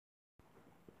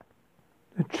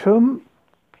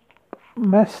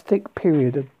TRUMPASSIC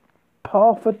period. A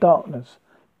path of darkness.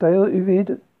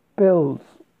 David BELISLE.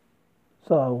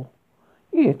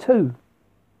 Year 2.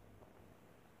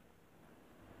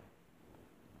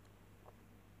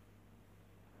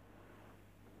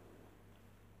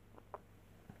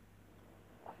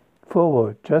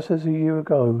 Forward, just as a year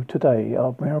ago today,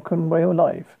 our American way of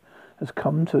life has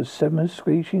come to a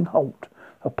semi-screeching halt,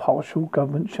 a partial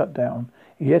government shutdown,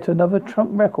 yet another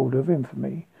Trump record of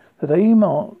infamy. Today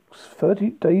marks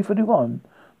day 31.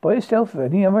 By itself, of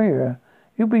any other era,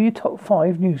 it will be your top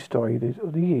 5 news story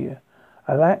of the year.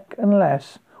 Alack and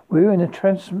alas, we're in a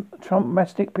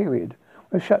Trump-mastic period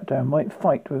where shutdown might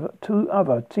fight with 2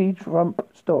 other Trump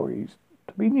stories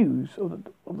to be news of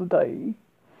the day.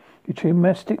 The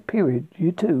Trump-mastic period,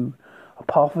 year 2, a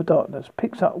path of darkness,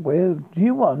 picks up where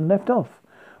year 1 left off.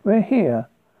 We're here,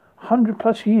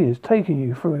 100+ years, taking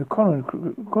you through a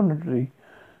chronology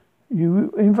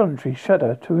you involuntarily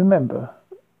shudder to remember.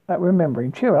 That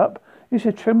remembering, cheer up, it's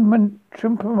a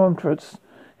Trumpometerus,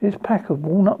 it's a pack of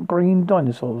walnut-brained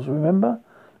dinosaurs, remember?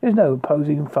 There's no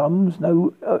opposing thumbs,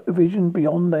 no vision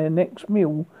beyond their next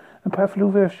meal, and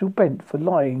pathological bent for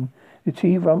lying the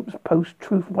T-Rump's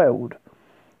post-truth world.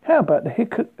 How about the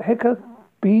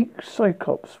Hecker-beak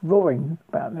Cyclops roaring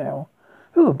about now?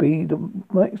 Who will be the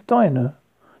next dino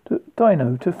to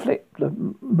flip the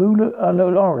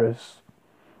Mularis?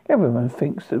 Everyone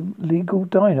thinks the legal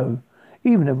dino,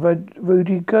 even the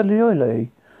Rudy Giuliani,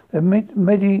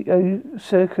 the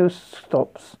circus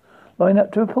stops, line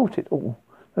up to report it all.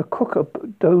 The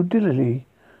crocodile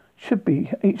should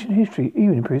be ancient history,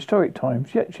 even in prehistoric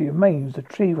times, yet she remains the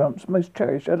T-Rump's most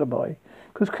cherished alibi.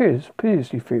 Because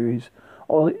conspiracy theories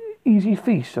are easy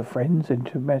feasts of friends in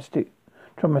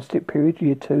Trump-mastic period,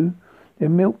 year 2. Their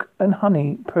milk and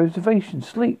honey preservation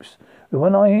sleeps with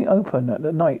one eye open at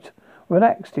the night.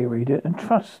 Relax, dear reader, and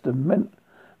trust the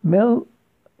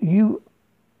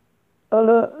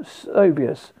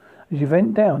Soviets as you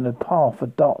went down the path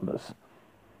of darkness.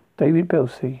 David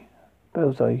BELISLE,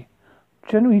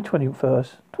 January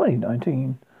 21st,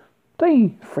 2019.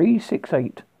 Day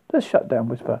 368. The shutdown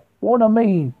whisper. What do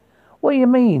you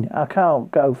mean? I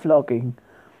can't go flogging.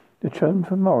 The Trump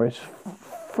from Morris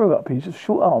threw up his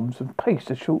short arms and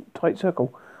paced a short, tight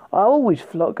circle. I always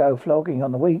go flogging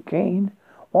on the weekend.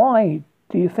 Why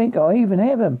do you think I even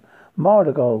have him?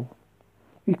 Mardigal.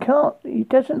 You can't. He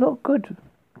doesn't look good,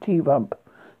 T-Rump,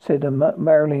 said the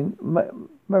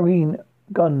Marine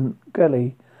gun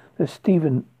gully. The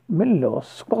Stephen Millos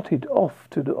squatted off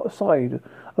to the side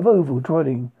of oval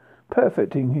dwelling,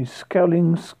 perfecting his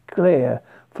scowling glare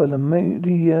for the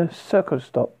media circle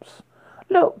stops.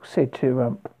 Look, said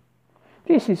T-Rump.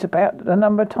 This is about the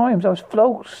number of times I was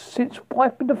flogged since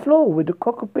wiping the floor with the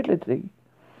crocodile.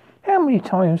 How many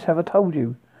times have I told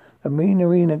you? The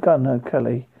Marine gunner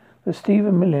Kelly, the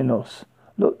Stephen Millos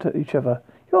looked at each other.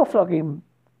 Your flogging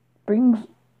brings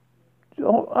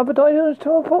other diners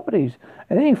to our properties,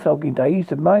 and any flogging days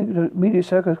the media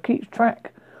circus keeps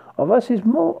track of us is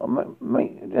more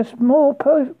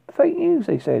fake news,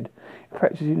 they said.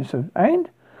 Practicing so, and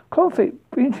conflict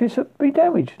interests be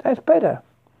damaged. That's better.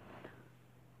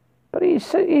 But he's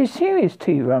serious,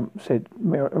 T-Rump, said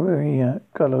Maria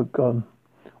Gallagher.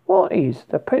 What is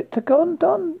the Pentagon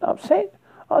done upset?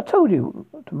 I told you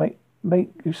to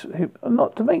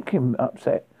not to make him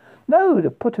upset. No, to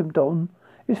put him down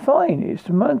is fine. It's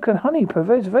the milk and honey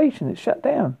preservation that's shut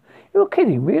down. You're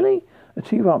kidding, really? The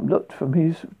T-Rump looked from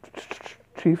his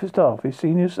chief of staff, his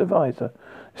senior advisor,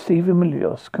 Stephen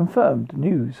Millos, confirmed the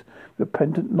news with a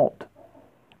pendant nod.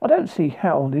 I don't see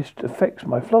how this affects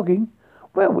my flogging.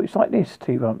 Well, it's like this,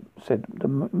 T-Rump, said the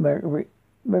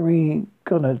Marine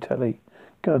gunner Kelly.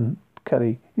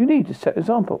 You need to set an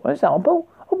example. An example?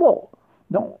 Of what?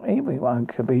 Not everyone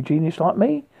can be a genius like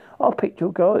me. I'll pick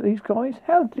your go at these guys.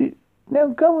 Now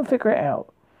go and figure it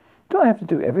out. Do I have to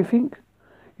do everything?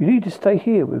 You need to stay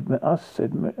here with us,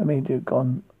 said Media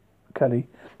Gun Kelly,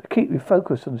 to keep you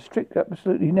focused on the strict,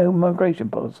 absolutely no migration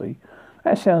policy.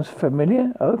 That sounds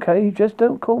familiar. Okay, just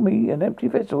don't call me an empty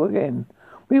vessel again.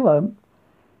 We won't.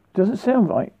 Doesn't sound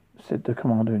right, said the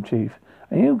Commander-in-Chief.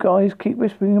 And you guys keep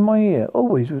whispering in my ear,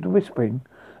 always with the whispering.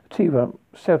 The T-Rump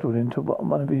settled into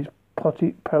one of his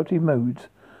pouty moods.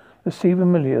 The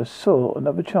Stephen Millos saw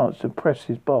another chance to impress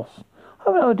his boss.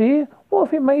 I have an idea. What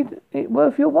if it made it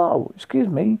worth your while? Excuse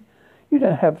me, you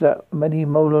don't have that many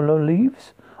molar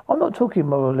leaves. I'm not talking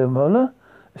molar.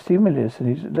 Stephen Millos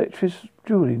and his lecherous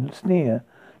drooling sneer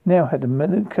now had the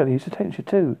men Kelly's attention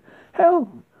too. How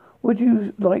would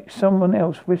you like someone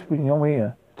else whispering in your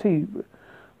ear?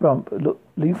 T-Rump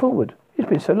leaned forward. It's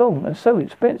been so long and so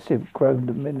expensive, groaned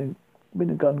the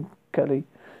Minigun Kelly.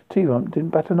 T-Rump didn't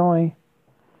bat an eye.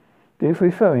 They're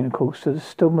referring, of course, to the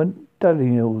Stillman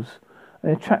Daniels, an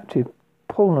attractive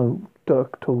porno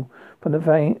doctor from the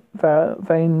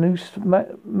Van Noose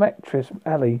Mattress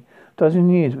Alley a dozen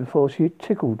years before she had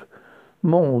tickled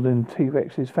more than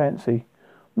T-Rex's fancy.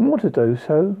 Want to do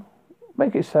so?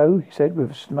 Make it so, he said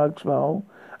with a smug smile.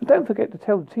 And don't forget to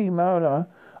tell the T-Mariner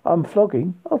I'm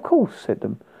flogging. Of course, said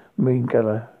the Marine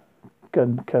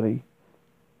Gun Kelly.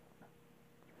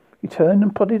 He turned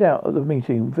and plodded out of the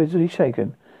meeting, visibly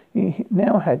shaken. He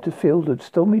now had to fill the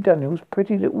Stormy Daniels'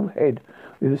 pretty little head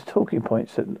with his talking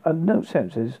points that unknown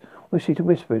senses was she to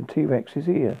whisper in T-Rex's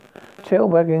ear. Tail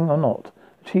wagging or not,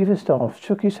 the Chief of Staff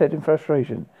shook his head in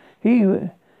frustration. He was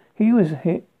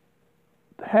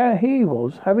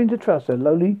having to trust a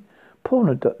lowly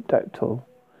pornodactyl.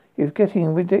 It was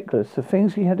getting ridiculous, the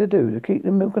things he had to do to keep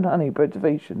the milk and honey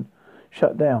preservation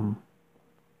shut down.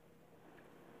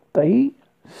 Day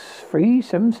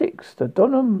 376. The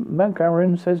Donna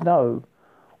McGarren says no.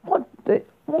 What do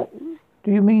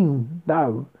you mean,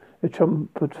 no? The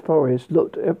Trumpassic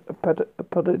looked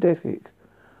apologetic.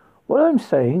 What I'm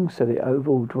saying, said the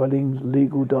Oval Dwelling's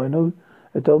legal dino,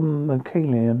 a Dom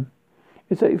McCallion,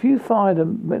 is that if you fired a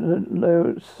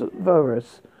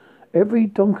virus, every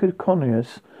Donkey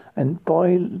and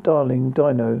darling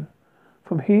dino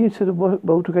from here to the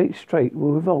Watergate Strait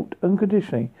will revolt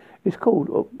unconditionally. It's called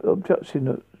obstruction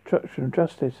of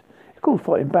justice. It's called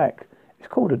fighting back. It's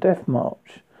called a death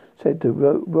march, said the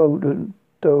rodent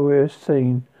Dorius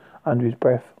scene under his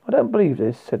breath. I don't believe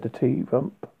this, said the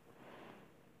T-Rump.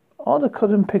 Are the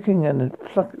cotton picking and the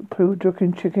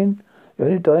poo-drinking chicken the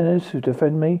only dinos who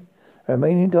defend me? A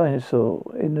remaining dinosaur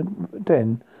in the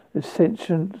den, the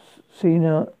sentient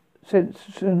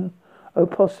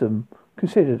opossum,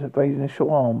 considered raising a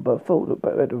short arm, but thought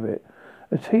better of it.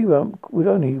 The T-Rump would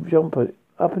only jump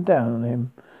up and down on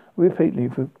him, repeatedly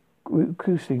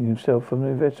recusing himself from the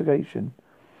investigation.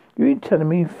 You been telling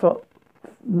me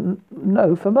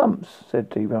no for months, said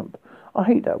T-Rump. I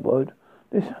hate that word.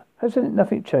 Hasn't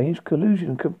nothing changed?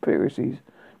 Collusion, conspiracies.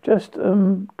 Just,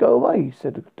 go away,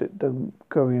 said the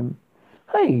Korean.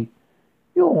 Hey,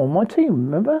 you're on my team,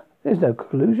 remember? There's no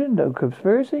collusion, no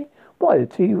conspiracy. Why, the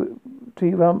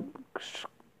T-Rump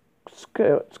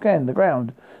scanned the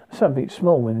ground. Something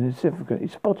small and insignificant. He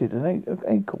spotted an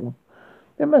acorn.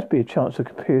 There must be a chance of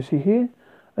conspiracy here,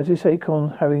 as this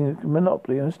acorn having a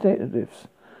monopoly on stairlifts.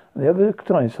 And the other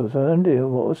dinosaurs had no idea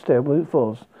what a stairwell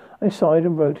was. I sighed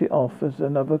and wrote it off as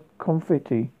another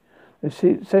confetti.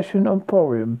 The session on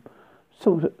Porium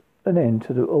sought an end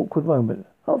to the awkward moment.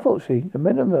 Unfortunately, the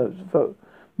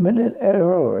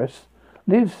Melinerosaurus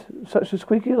lives such a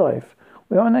squeaky life.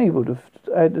 We are unable to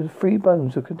add the 3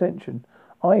 bones of contention,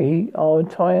 i.e. our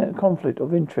entire conflict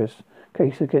of interest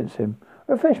case against him.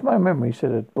 Refresh my memory,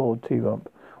 said a bored T-Rump.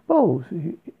 Well,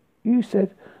 you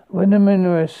said when the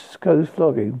Melinerosaurus goes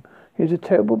flogging, he has a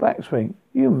terrible backswing.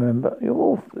 You remember? You're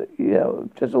awful. Yeah,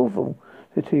 just awful,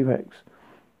 said T-Rex.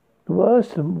 The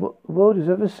worst the world has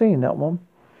ever seen, that one.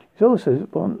 He's also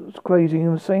once grazing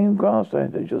in the same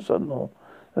grassland as your son-in-law,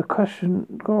 the Crushing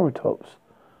Goratops,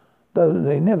 though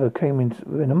they never came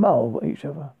within a mile of each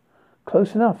other.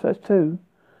 Close enough, that's 2.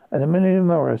 And the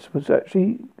Melinerosaurus was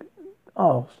actually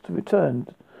asked to return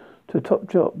to the top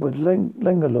job with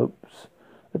Langalopes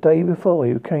the day before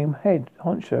he became head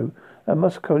honcho and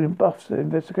muscling buffs the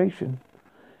investigation.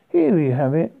 Here you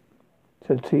have it,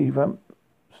 said T-Rump,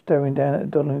 staring down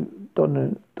at Don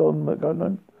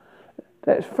McGovern.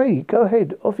 That's 3. Go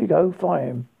ahead. Off you go. Fly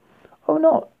him. Oh,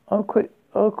 not. I'll quit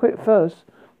first.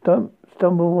 Don't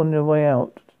stumble on your way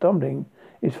out. Stumbling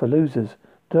is for losers.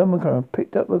 Don McGovern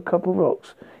picked up a couple of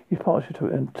rocks. He passed to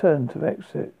it and turned to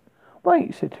exit.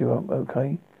 Wait, said T-Rump.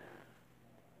 Okay.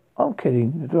 I'm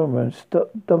kidding. The Don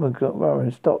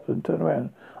McGovern stopped and turned around.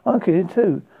 I'm kidding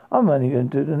too. I'm going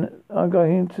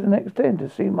into the next den to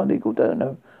see my legal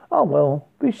donor. Oh, well,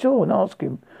 be sure and ask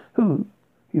him who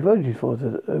he voted for,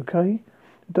 okay?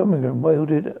 The Dominican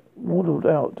waddled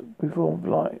out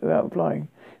without flying.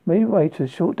 Made his way to a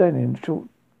short den and short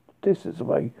distance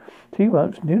away.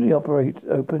 T-Rump's newly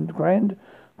opened grand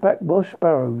backwash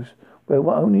barrows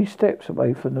were only steps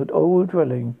away from the old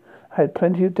dwelling, had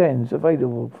plenty of dens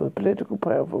available for the political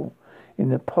powerful in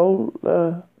the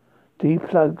Polar D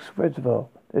Plugs Reservoir.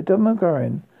 The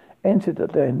Dominican entered the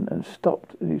den and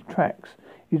stopped in his tracks.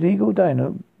 His legal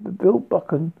donor, Bill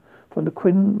Buchan from the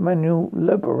Quinn Manual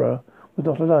Liberer, was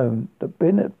not alone. The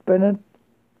Bennett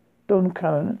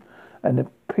Duncan and the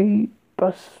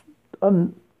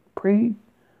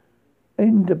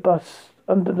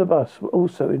under the bus were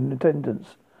also in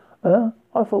attendance. I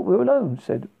thought we were alone,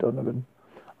 said Donovan.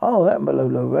 Oh, that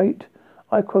Malolo rate.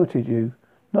 I quoted you.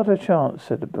 Not a chance,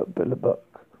 said the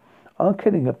Buck. I'm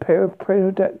killing a pair of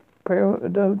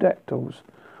pterodactyls.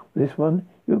 This one,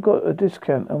 you've got a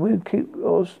discount, and we'll keep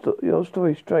your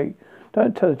story straight.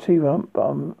 Don't tell the T-Rump, but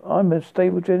I'm a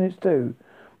stable genus too.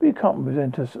 But you can't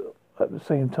present us at the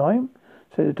same time,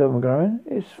 said the Domigoran.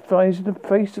 It's flies in the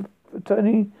face of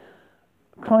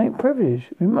attorney-client privilege.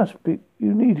 You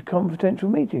need confidential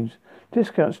meetings.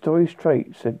 Discount story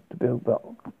straight, said the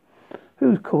Buck.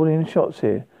 Who's calling the shots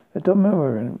here? The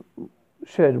Domigoran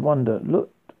shared wonder,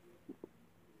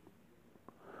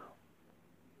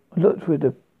 looked with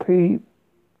the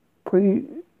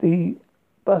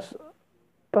bus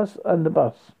and the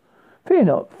bus. Fear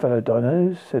not, fellow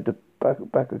dinos, said the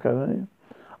Bakugan.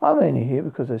 I'm only here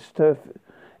because it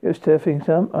was stir things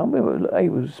up, and we were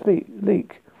able to speak to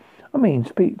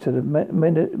the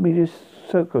media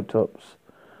circle tops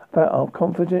about our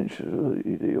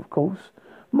confidentiality, of course.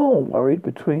 More worried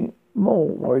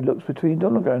looks between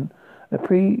Donegan,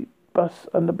 the bus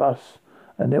and the bus,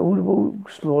 and the audible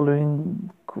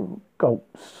swallowing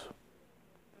gulps.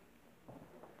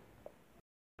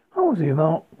 Halsey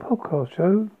Mark Podcast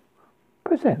Show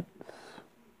presents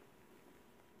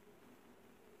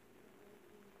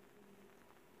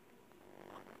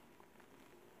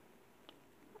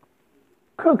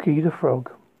CROAKY the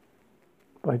Frog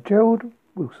by Gerald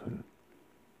Wilson.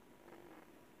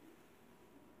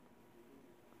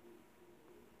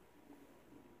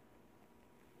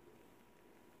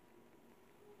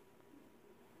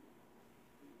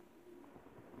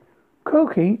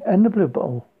 CROAKY and the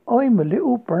Bluebottle. I'm a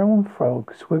little brown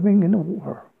frog swimming in the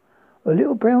water. A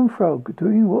little brown frog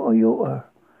doing what I oughter.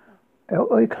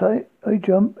 Out I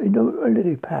jump into a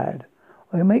lily pad.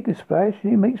 I make a splash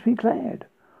and it makes me glad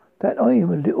that I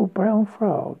am a little brown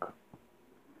frog.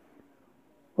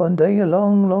 One day a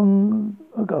long, long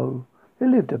ago, there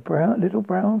lived a little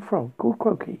brown frog called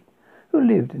CROAKY, who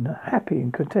lived in a happy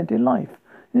and contented life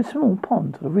in a small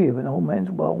pond to the rear of an old man's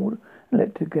world and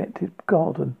let to get his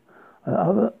garden.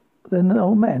 Then the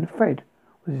old man, Fred,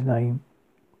 was his name.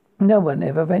 No one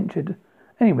ever ventured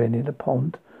anywhere near the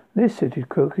pond. This suited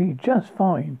CROAKY just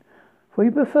fine, for he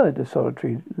preferred the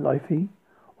solitary life.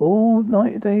 All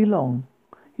night day long,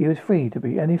 he was free to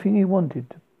be anything he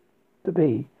wanted to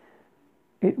be.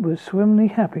 It was swimmingly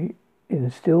happy in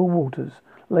the still waters,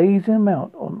 lazing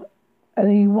about on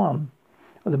any one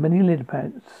of the many lily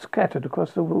pads scattered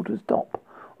across the water's top,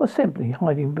 or simply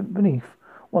hiding beneath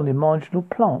one of the marginal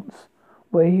plants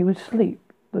where he would sleep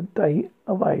the day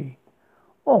away,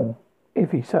 or,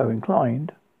 if he so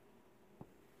inclined,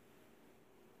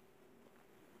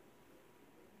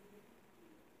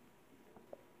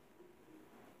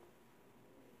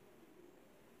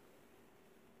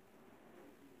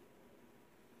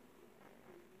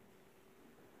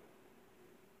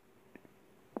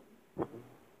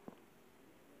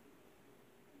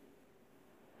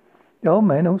 the old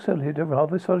man also lived a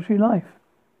rather solitary life.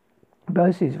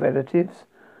 Both his relatives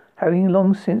having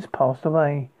long since passed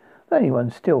away. The only one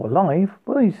still alive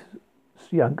was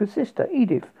his younger sister,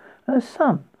 Edith, and a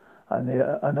son,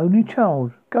 an only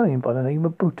child, going by the name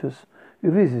of Brutus,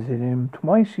 who visited him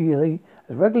twice yearly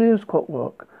as regularly as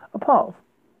clockwork. Apart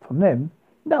from them,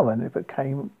 no one ever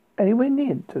came anywhere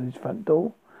near to his front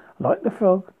door. Like the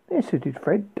frog, they suited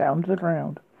Fred down to the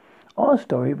ground. Our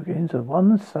story begins with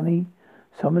one sunny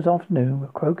summer's afternoon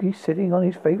with CROAKY sitting on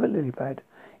his favourite lily pad,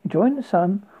 enjoying the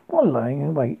sun while lying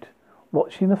in wait,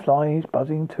 watching the flies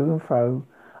buzzing to and fro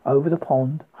over the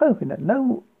pond, hoping that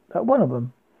one of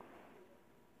them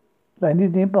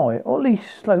landed nearby, or at least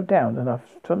slowed down enough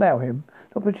to allow him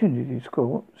the opportunity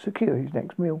to secure his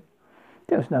next meal.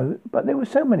 But there were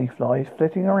so many flies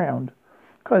flitting around.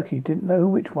 CROAKY didn't know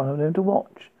which one of them to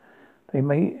watch.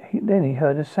 Then he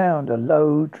heard a sound, a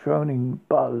low, droning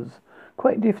buzz,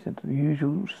 quite different to the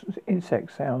usual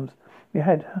insect sounds he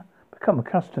had become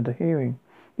accustomed to hearing.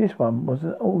 This one was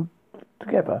an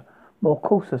altogether more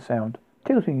coarser sound.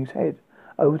 Tilting his head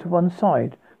over to one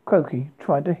side, CROAKY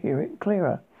tried to hear it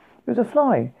clearer. It was a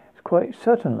fly, it's quite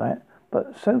certain of that,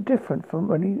 but so different from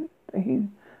when he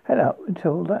had out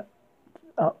until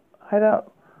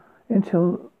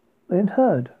then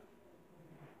heard.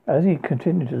 As he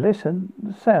continued to listen,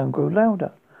 the sound grew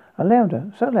louder and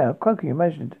louder, so loud CROAKY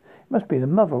imagined it must be the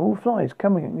mother of all flies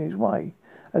coming his way.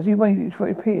 As he waited for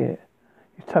it to appear,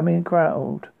 his tummy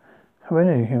growled,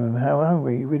 reminding him how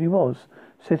hungry he really was.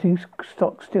 Sitting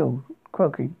stock still,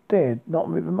 CROAKY dared not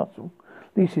move a muscle,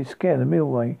 lest he'd scare the meal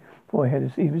away before he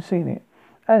had even seen it.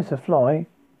 As the fly,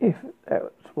 if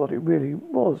that's what it really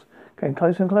was, came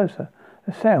closer and closer,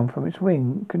 the sound from its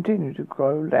wing continued to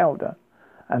grow louder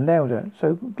and louder,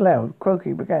 so loud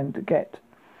CROAKY began to get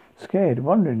scared,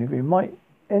 wondering if he might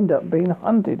end up being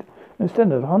hunted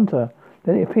instead of a hunter.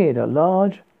 Then it appeared a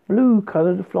large,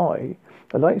 blue-coloured fly,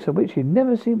 the likes of which he'd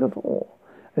never seen before.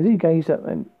 As he gazed at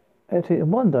it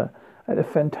in wonder at the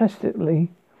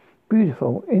fantastically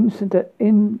beautiful,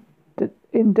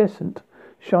 incandescent,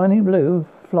 shining blue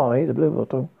fly, the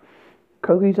bluebottle,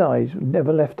 CROAKY's eyes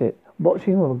never left it,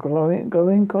 watching with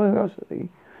glowing curiosity.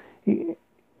 He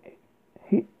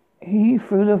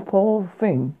through the poor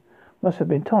thing must have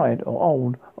been tired or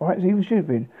old, or perhaps even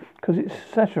stupid, because it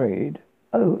saturated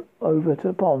over to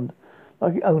the pond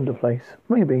like it owned the place.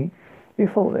 Maybe he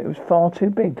thought that it was far too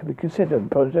big to be considered a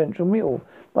potential meal,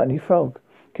 but any frog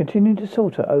continued to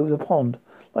saunter over the pond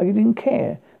like he didn't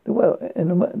care.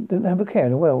 Didn't have a care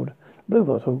in the world. The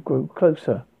bluebottle flew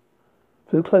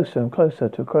closer and closer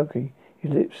to CROAKY.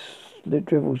 His lips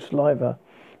dribbled saliva,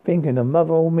 thinking of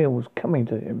mother of meals coming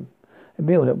to him. A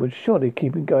meal that would surely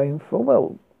keep him going for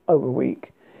well over a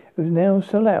week. It was now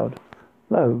so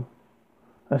low,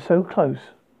 and so close.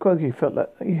 CROAKY felt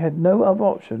that he had no other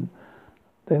option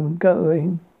than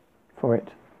going for it.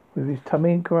 With his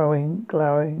tummy growling,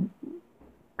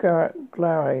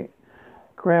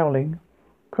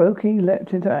 CROAKY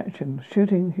leapt into action,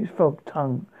 shooting his frog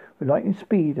tongue with lightning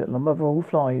speed at the mother of all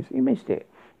flies. He missed it.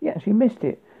 He actually missed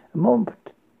it. And more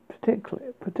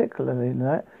particularly than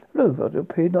that, the bluebottle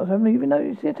appeared not to have even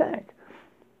noticed the attack.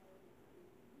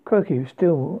 CROAKY was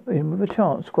still in with a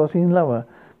chance, squatting lower.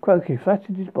 CROAKY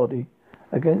flattened his body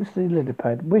against the lily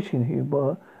pad, wishing he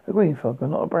were a green frog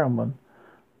and not a brown one.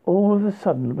 All of a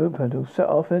sudden, the bluebottle set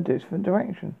off in a different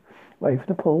direction, away from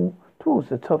the pool, towards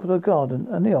the top of the garden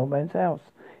and the old man's house.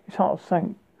 His heart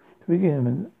sank to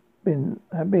begin and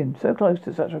had been so close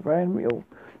to such a grand meal,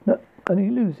 and he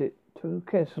lose it so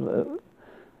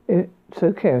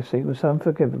carelessly was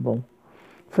unforgivable.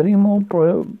 Feeling more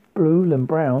blue than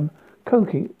brown,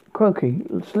 CROAKY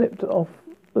slipped off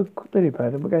the lily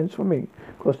pad and began swimming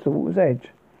across the water's edge.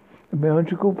 The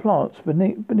magical plants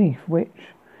beneath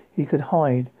which he could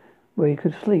hide, where he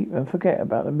could sleep and forget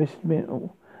about the missed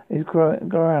meal, his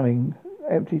growling,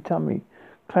 empty tummy.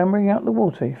 Clambering out the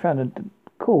water, he found a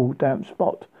cool, damp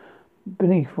spot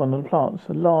beneath one of the plants,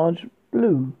 a large,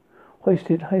 blue,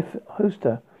 hoisted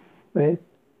hoster, where,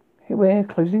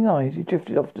 closing eyes, he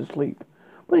drifted off to sleep.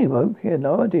 When he woke, he had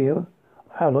no idea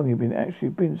how long he'd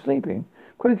been sleeping.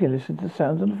 CROAKY listened to the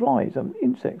sounds of the flies and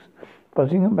insects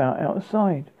buzzing about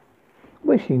outside,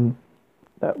 wishing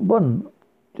that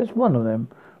just one of them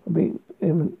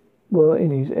were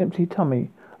in his empty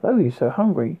tummy. Though he was so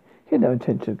hungry, he had no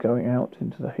intention of going out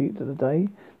into the heat of the day.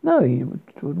 No, he would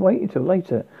wait until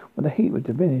later, when the heat was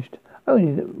diminished.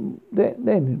 Only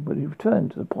then would he return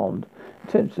to the pond,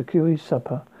 attempt to secure his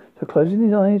supper. So closing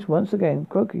his eyes once again,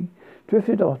 CROAKY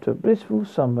drifted off to a blissful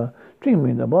slumber,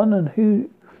 dreaming the huge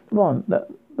one that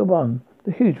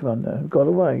had got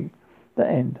away. The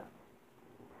end.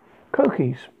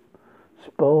 CROAKY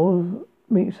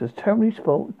meets a terribly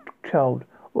spoilt child.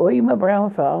 Oi, my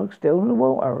brown frog, still in the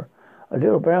water. A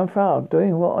little brown frog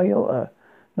doing what I oughta.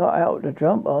 Not out to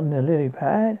jump on the lily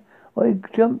pad. I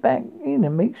jump back in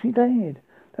and makes me glad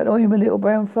that I am a little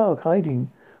brown frog hiding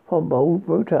from old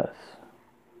Brutus.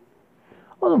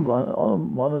 On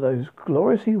one of those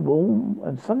gloriously warm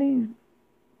and sunny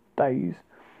days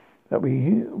that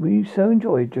we so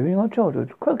enjoyed during our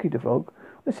childhood, CROAKY the frog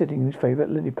was sitting in his favourite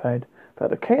lily pad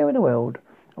without a care in the world.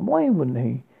 And why wouldn't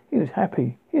he? He was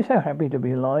happy. He was so happy to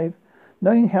be alive,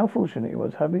 knowing how fortunate he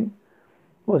was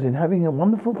in having a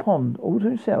wonderful pond all to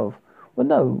himself, where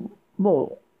no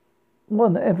more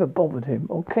one ever bothered him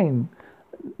or came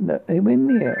anywhere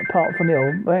near, apart from the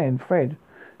old man Fred,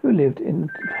 who lived in the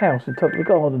house on top of the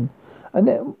garden.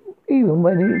 And even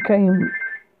when he came,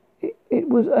 it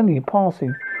was only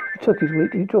passing. He took his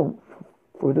weekly jaunt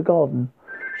through the garden,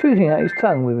 shooting out his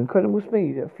tongue with incredible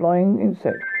speed at a flying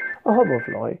insect, a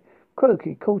hoverfly.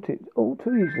 CROAKY caught it all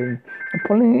too easily, and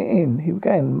pulling it in, he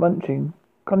began munching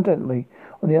contentedly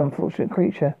on the unfortunate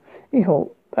creature. He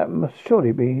thought that must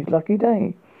surely be his lucky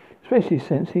day, especially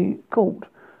since he caught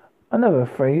another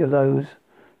 3 of those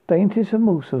daintiest of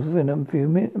morsels within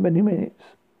many minutes.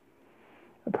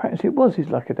 Perhaps it was his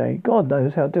lucky day. God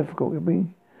knows how difficult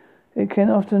it can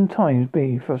oftentimes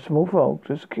be for a small frog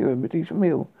to secure a decent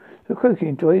meal. So CROAKY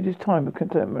enjoyed his time of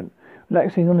contentment,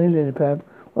 relaxing on the lily pad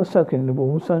while soaking in the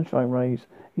warm sunshine rays.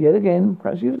 Yet again,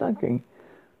 perhaps he was lucky,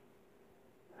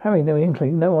 having no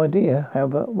idea,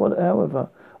 however,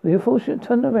 the unfortunate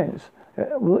turn of events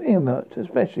will emerge,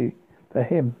 especially for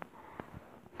him.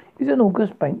 It's an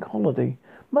August bank holiday,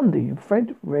 Monday, and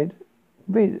Fred readied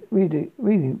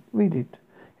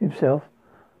himself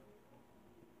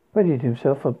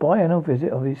for a biannual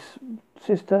visit of his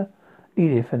sister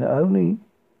Edith and only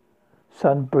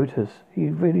Son Brutus. He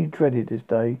really dreaded this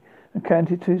day and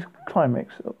counted to his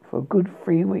climax for a good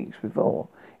 3 weeks before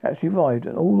it actually arrived,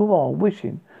 and all the while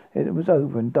wishing that it was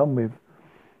over and done with.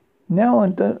 Now,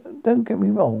 don't get me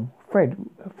wrong, Fred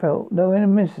felt no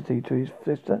animosity to his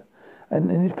sister, and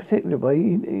in his particular way,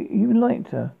 he even liked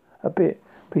her a bit,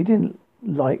 but he didn't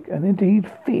like, and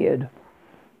indeed feared,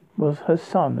 was her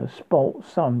son, a spoilt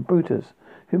son, Brutus,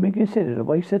 whom he considered a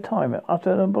waste of time and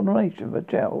utter abomination of a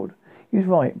child. He was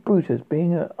right. Brutus,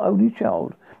 being an only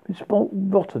child, been spoilt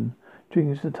rotten during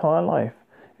his entire life.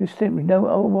 There's simply no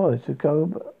other words to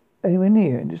go anywhere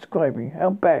near in describing how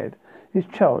bad his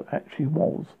child actually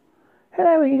was.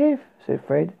 "Hello, Edith," said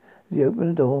Fred, as he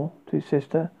opened the door to his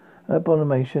sister. "An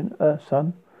abomination,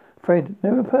 son." Fred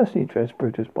never personally addressed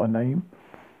Brutus by name,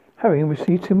 having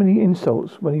received too many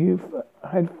insults when he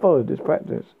had followed this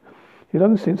practice. He had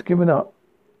long since given up,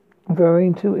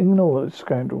 varying to ignore the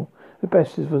scandal the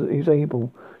best as he was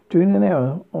able. During an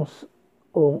hour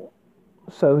or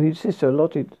so, his sister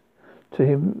allotted to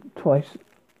him twice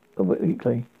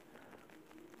weekly.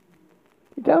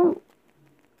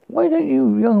 Why don't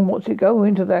you young what's-it go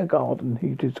into that garden?"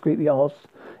 he discreetly asked.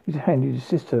 He handed his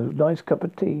sister a nice cup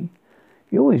of tea.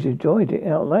 He always enjoyed it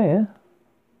out there.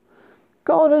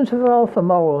 "Gardens are for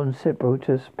morons," said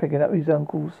Brutus, picking up his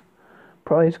uncle's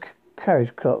prized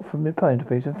carriage clock from the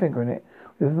mantelpiece and fingering it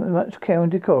with as much care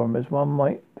and decorum as one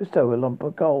might bestow a lump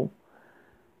of gold.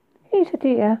 "He's a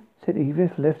dear," said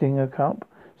Edith, lifting her cup,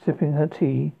 sipping her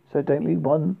tea so daintily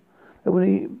one that would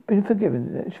have been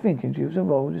forgiven, thinking she was a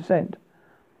royal descent.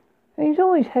 "And he's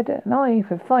always had an eye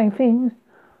for fine things.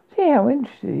 See how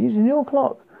interested he is in your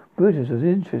clock." Brutus was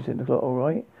interested in the clock, all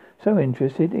right. So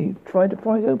interested, he tried to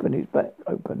pry its back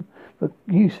open, the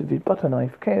use of his butter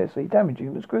knife carelessly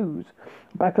damaging the screws.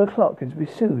 The back of the clock is to be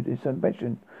sued its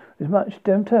invention with as much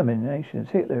determination as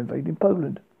Hitler invading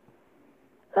Poland.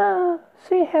 "Ah,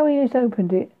 see how he has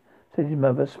opened it," said his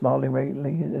mother, smiling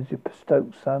radiantly as his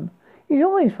stoked son. "He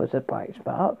always was a bright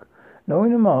spark." Knowing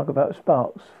the remark about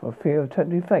sparks for fear of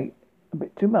tempting fate a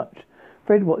bit too much,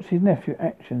 Fred watched his nephew's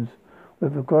actions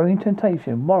with a growing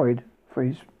temptation, worried for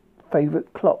his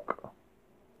favourite clock.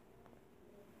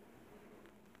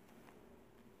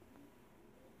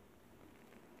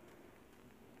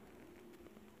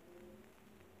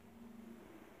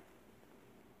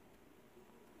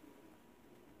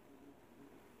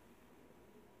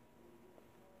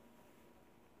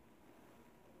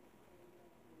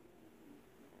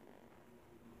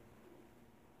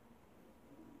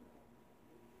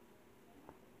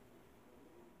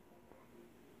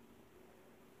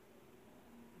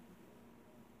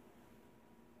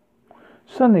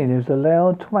 Suddenly there was a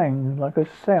loud twang like a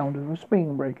sound of a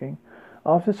spring breaking.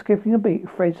 After skipping a beat,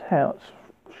 Fred's heart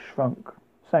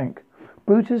sank.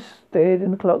 Brutus stared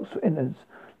in the clock's innards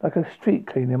like a street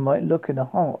cleaner might look in a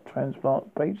heart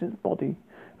transplant patient's body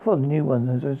before the new one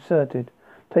was inserted.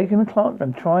 Taking the clock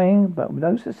and trying, but with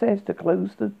no success, to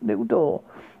close the little door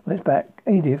on its back,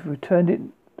 Edith returned it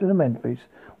to the mantelpiece,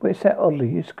 where it sat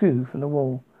oddly askew from the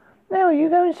wall. "Now you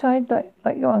go inside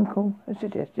like your uncle had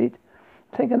suggested.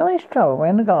 Take a nice stroll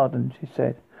around the garden," she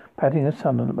said, patting her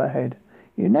son on the head.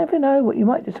 "You never know what you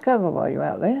might discover while you're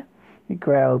out there." He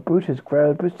growled. Brutus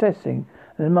growled, protesting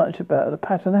as much about the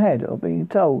pat on the head or being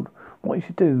told what he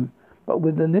should do, but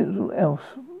with little else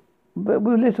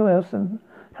than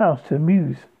house to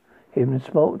amuse him. The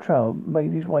spoilt child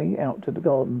made his way out to the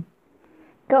garden.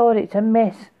 "God, it's a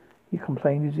mess," he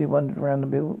complained as he wandered around the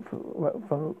building,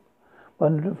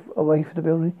 wandered away from the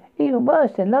building. "Even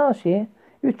worse than last year."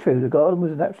 It was true, the garden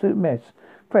was an absolute mess.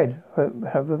 Fred,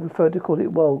 however, preferred to call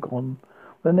it woebegone.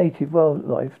 When the native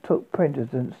wildlife took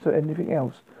precedence to anything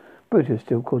else, Brutus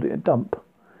still called it a dump.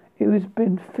 If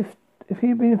he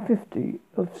had been 50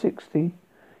 or 60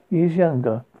 years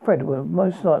younger, Fred would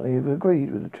most likely have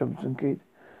agreed with the troublesome kid.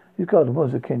 His garden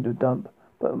was akin to a dump,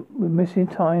 but with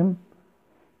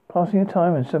passing of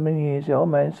time and so many years, the old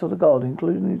man saw the world,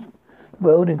 including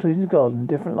his garden, in a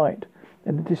different light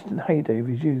in the distant heyday of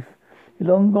his youth. He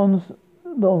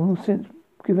long since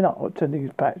given up tending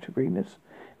his patch of greenness,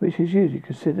 which is usually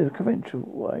considered a conventional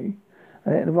way,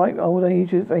 and at the ripe old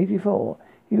age of 84,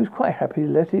 he was quite happy to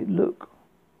let it look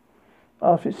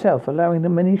after itself, allowing the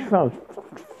many shrubs,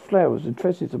 flowers, and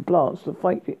tresses of plants to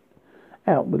fight it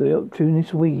out with the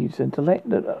opportunist weeds, and to let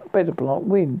the better plant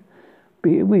win,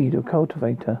 be it weed or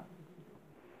cultivator.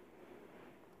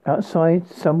 Outside,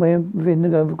 somewhere within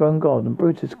the overgrown garden,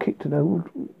 Brutus kicked an old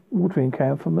watering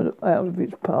can from out of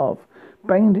its path,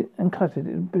 banged it and clattered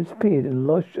it, and disappeared in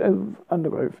the lush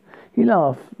undergrowth. He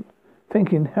laughed,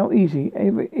 thinking how easy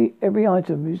every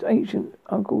item of his ancient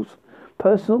uncle's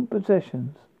personal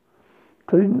possessions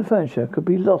including the furniture, could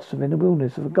be lost within the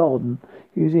wilderness of a garden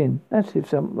he was in. As if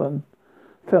someone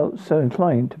felt so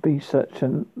inclined to be such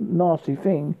a nasty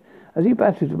thing as he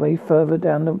battled his way further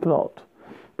down the plot.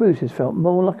 Brutus felt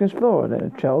more like an explorer than a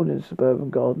child in a suburban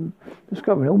garden,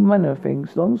 discovering all manner of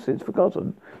things long since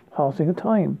forgotten, passing of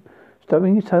time.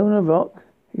 Stubbing his toe on a rock,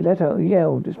 he let out a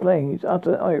yell, displaying his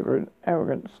utter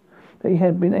arrogance that he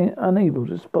had been unable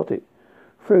to spot it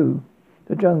through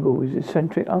the jungle with his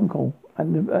eccentric uncle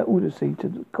and the audacity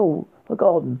to call a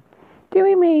garden.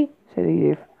 "Dearie me," said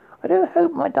Edith. "I do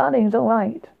hope my darling's all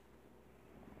right."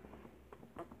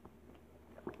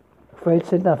 Fred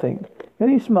said nothing. He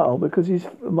only smiled because his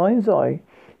mind's eye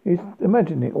is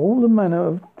imagining all the manner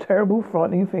of terrible,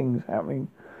 frightening things happening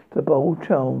to the bold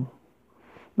child.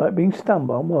 Like being stung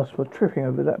by a wasp or tripping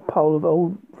over that pile of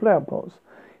old flower pots.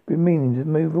 He'd been meaning to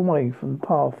move away from the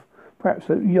path, perhaps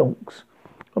at yonks.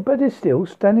 Or better still,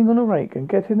 standing on a rake and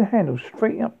getting the handle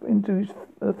straight up into his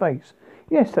face.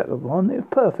 Yes, that was one. It was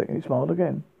perfect. He smiled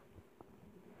again.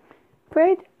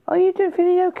 "Fred, are you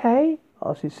feeling okay?"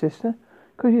 asked his sister.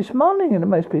 "Because you're smiling in the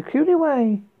most peculiar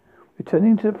way."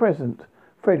 Returning to the present,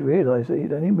 Fred realised that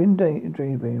he'd only been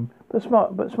dreaming, but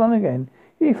smiling again.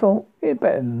 He thought it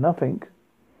better than nothing.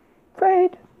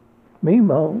 "Fred!"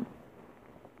 Meanwhile,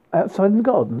 outside in the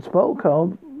garden, Spotted Car,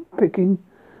 picking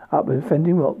up an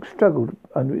offending rock, struggled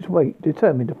under its weight,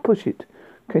 determined to push it.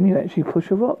 Can you actually push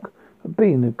a rock?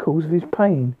 Being the cause of his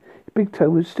pain, his big toe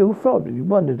was still throbbing. He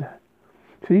wondered,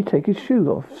 should he take his shoe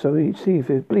off so he'd see if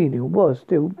it was bleeding or was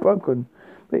still broken?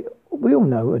 But we all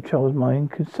know a child's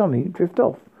mind can suddenly drift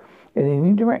off in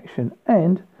any direction,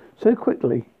 and so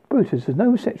quickly. Brutus had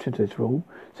no exception to this rule.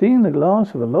 Seeing the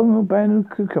glass of a long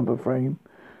abandoned cucumber frame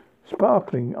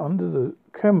sparkling under the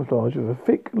camouflage of a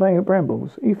thick layer of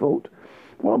brambles, he thought,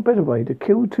 what better way to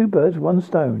kill two birds with one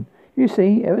stone? You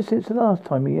see, ever since the last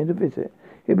time he had a visit,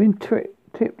 he had been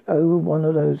tipped over one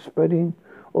of those spreading,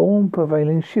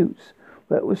 all-prevailing shoots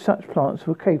that was such plants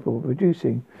were capable of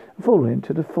reducing and falling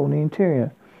into the thorny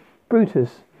interior.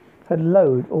 Brutus had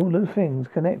loathed all the things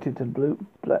connected to blue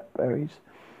blackberries,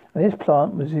 and this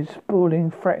plant was his sprawling,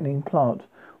 threatening plant,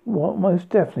 most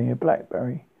definitely a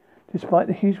blackberry. Despite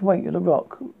the huge weight of the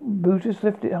rock, Brutus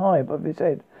lifted it high above his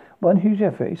head. One huge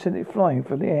effort, he sent it flying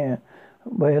through the air,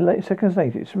 where seconds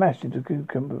later it smashed into the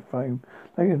cucumber frame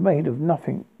like it was made of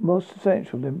nothing more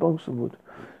essential than balsa wood.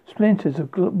 Splinters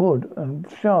of wood and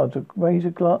shards of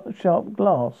razor-sharp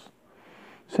glass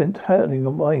sent hurtling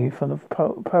away from the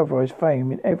pulverized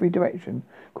frame in every direction,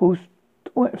 caused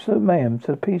absolute mayhem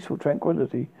to the peaceful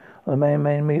tranquility of the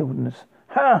man-made wilderness.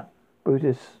 "Ha!"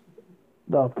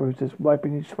 laughed Brutus,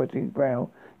 wiping his sweating brow.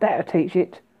 "That'll teach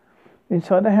it."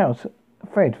 Inside the house,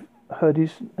 Fred heard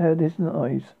his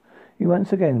noise. He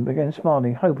once again began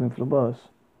smiling, hoping for the worst.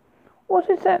 "What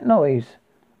is that noise?"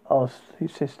 asked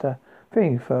his sister,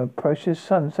 fearing for her precious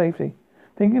son's safety.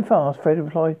 Thinking fast, Fred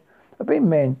replied, "The bin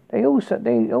men. They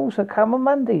also come on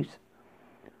Mondays."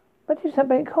 "But it's a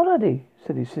bank holiday,"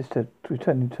 said his sister,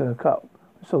 returning to her cup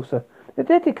and saucer. "They're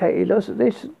dedicated to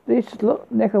this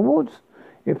neck of woods,"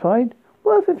 he replied.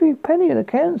 "Worth every penny of the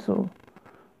council.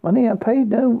 Money I paid.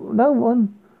 No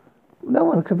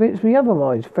one convinced me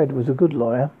otherwise." Fred was a good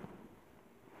liar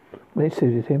when it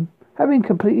suited him. Having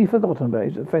completely forgotten about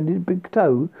his offended big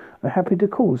toe and happy to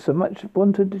cause so much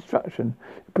wanton destruction,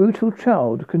 the brutal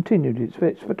child continued its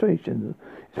explorations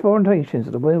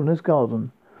of the wilderness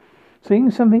garden. Seeing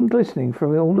something glistening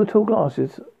through all the tall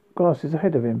glasses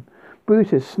ahead of him,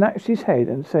 Brutus snatched his head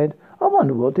and said, "I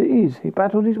wonder what it is." He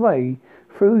battled his way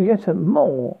through yet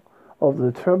more of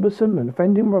the troublesome and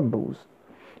offending rumbles.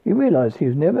 He realized he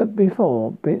was never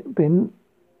before been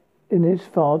in this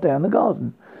far down the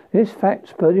garden. This fact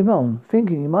spurred him on,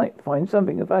 thinking he might find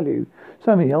something of value,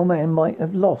 something the old man might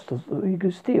have lost or he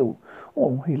could steal.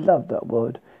 Oh, he loved that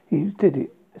word. He said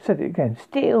it again.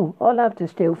 "Steal! I love to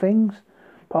steal things."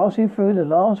 Passing through the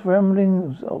last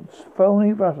rumblings of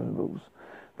thorny rushes,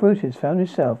 Brutus found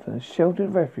himself in a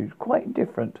sheltered refuge, quite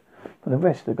different from the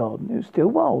rest of the garden. It was still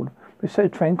wild, but so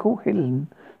tranquil, hidden,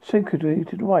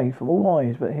 secreted away from all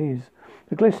eyes but his.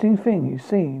 The glistening thing he'd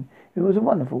seen, it was a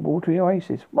wonderful watery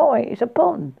oasis. "Why, it's a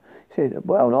pond," he said. "A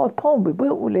well-large pond with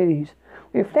willow lilies,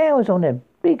 with flowers on them,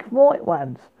 big white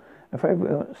ones." And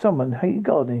for someone hated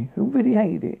gardening, who really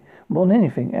hated it more than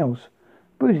anything else,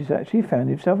 Brutus actually found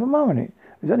himself admiring it.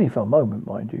 It was only for a moment,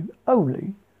 mind you.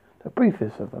 Only the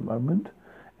briefest of a moment.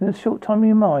 In a short time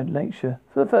he admired nature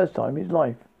for the first time in his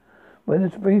life. When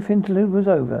the brief interlude was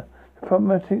over, the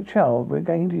problematic child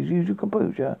regained his usual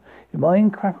composure. His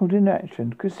mind crackled in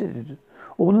action, considered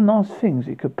all the nice things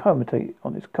he could permutate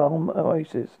on this calm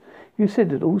oasis. He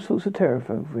considered all sorts of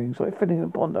terrifying things, like filling the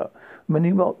pond up with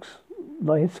many rocks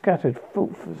lay scattered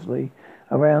thoughtlessly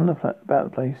about the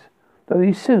place. Though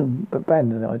he soon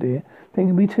abandoned the idea, thinking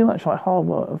it would be too much like hard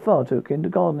work and far too akin to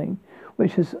gardening,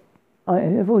 which, as I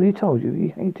have already told you, he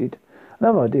hated.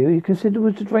 Another idea he considered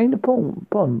was to drain the pond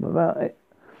without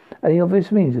any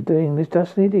obvious means of doing this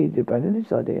dastardly deed. He abandoned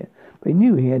this idea, but he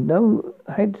knew he had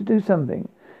to do something.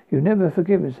 He would never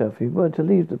forgive himself if he were to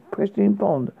leave the pristine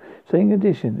pond, sitting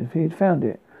condition if he had found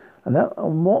it.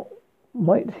 And what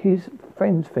might his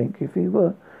friends think if he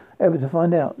were ever to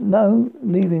find out? No,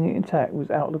 leaving it intact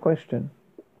was out of the question.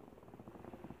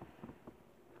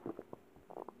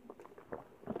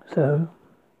 So,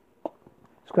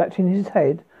 scratching his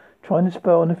head, trying to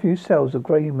spell on a few cells of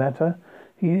grey matter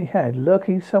he had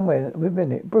lurking somewhere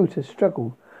within it, Brutus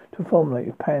struggled to formulate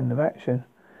a plan of action.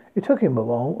 It took him a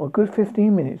while, a good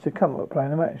 15 minutes, to come up with a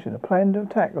plan of action, a plan of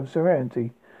attack of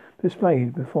serenity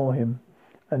displayed before him.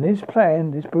 And this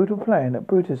brutal plan that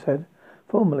Brutus had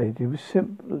formulated was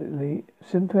simply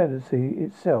simplicity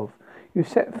itself. You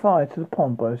set fire to the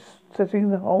pond by setting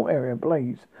the whole area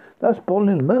ablaze, thus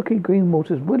boiling the murky green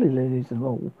waters, willy lilies and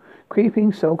all.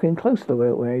 Creeping, sulking close to the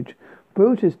water edge,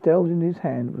 Brutus delved in his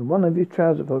hand with one of his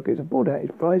trouser pockets and pulled out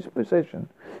his prized possession,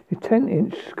 his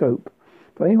 10-inch scope.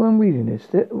 For anyone reading this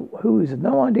who has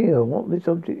no idea what this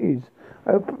object is,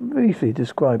 I will briefly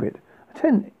describe it. A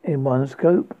 10-in-1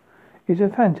 scope is a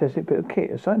fantastic bit of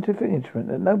kit, a scientific instrument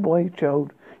that no boy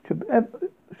child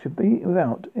should be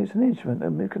without. It's an instrument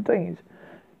that contains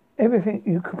everything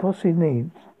you could possibly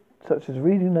need, such as a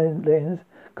reading lens,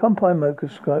 combine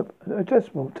microscope,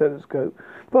 adjustable telescope,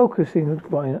 focusing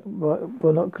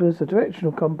binoculars, a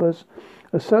directional compass,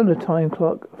 a solar time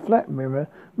clock, a flat mirror,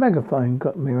 magnifying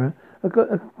mirror,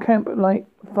 a camp light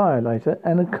firelighter,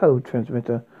 and a code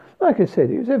transmitter. Like I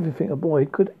said, it was everything a boy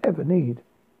could ever need.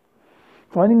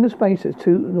 Finding the space that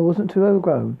wasn't too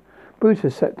overgrown,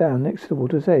 Brutus sat down next to the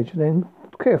water's edge and then,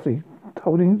 carefully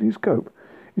holding the scope,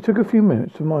 it took a few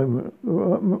minutes to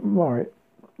mar it.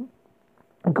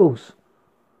 Of course,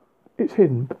 its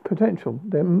hidden potential.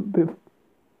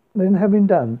 Then having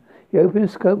done, he opened the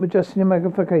scope, adjusting the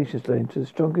magnification lens to the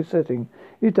strongest setting.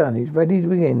 He's done. He's ready to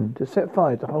begin to set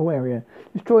fire to the whole area,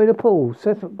 destroy the pool,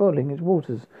 set up boiling its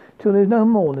waters till there's no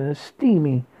more than a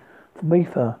steamy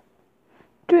vapor.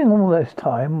 During all this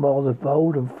time, while the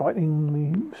bold and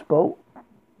frighteningly spoilt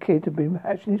kid had been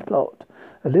hatching his plot,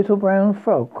 a little brown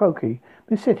frog, CROAKY,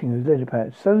 been sitting with his lily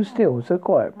pad, so still, so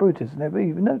quiet, Brutus never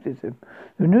even noticed him.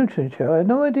 The nutrition had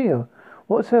no idea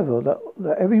whatsoever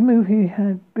that every move he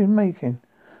had been making,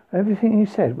 everything he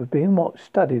said was being watched,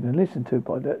 studied, and listened to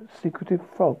by that secretive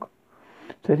frog.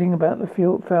 Sitting about the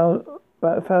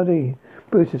fowdee,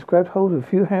 Brutus grabbed hold of a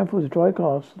few handfuls of dry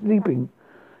grass, heaping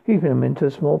them into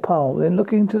a small pile, then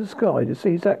looking to the sky to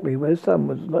see exactly where the sun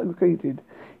was located.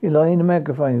 He lay in the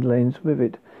magnifying lens with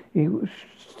it. He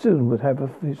soon would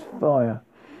have his fire.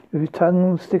 With his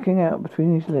tongue sticking out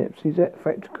between his lips, his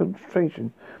effect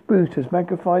concentration, Brutus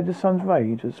magnified the sun's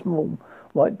ray to a small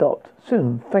white dot.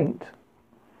 Soon, faint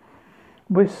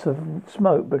wisps of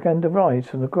smoke began to rise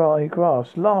from the dry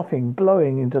grass. Laughing,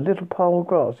 blowing into a little pile of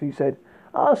grass, he said,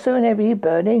 "I'll soon have you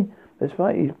burning."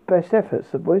 Despite his best efforts,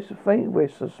 the faint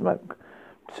wisps of smoke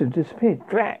soon disappeared.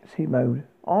 "Drats," he moaned.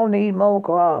 "I'll need more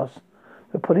grass."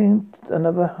 But putting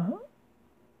another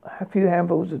few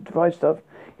handfuls of dry stuff,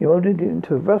 he molded it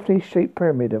into a roughly shaped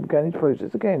pyramid and began his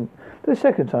process again. For the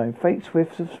second time, faint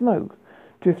swifts of smoke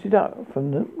drifted up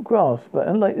from the grass, but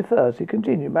unlike the first, he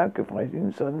continued magnifying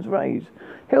the sun's rays,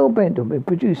 hell-bent on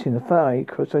producing the fire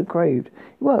he so craved.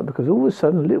 It worked because all of a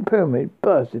sudden the little pyramid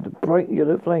burst into bright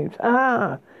yellow flames.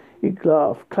 "Ah!" he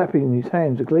laughed, clapping his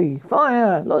hands with glee.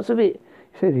 "Fire! Lots of it!"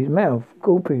 he said, his mouth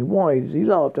gulping wide as he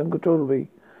laughed uncontrollably.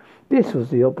 This was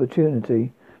the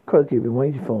opportunity CROAKY had been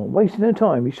waiting for. Wasting no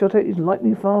time, he shot out his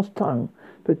lightning-fast tongue,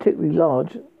 particularly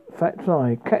large, fat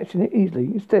fly, catching it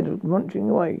easily instead of munching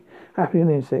away happily an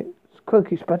insect.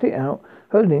 CROAKY spat it out,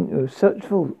 hurling it with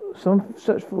some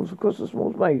searchfuls across the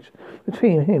small space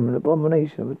between him and the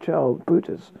abomination of a child,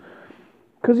 Brutus.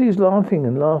 Because he was laughing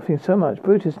and laughing so much,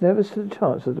 Brutus never stood a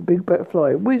chance as the big black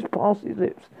fly whizzed past his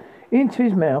lips, into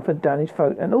his mouth and down his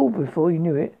throat, and all before he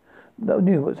knew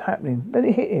what was happening. Then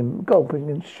it hit him, gulping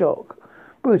in shock.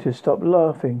 Brutus stopped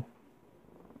laughing.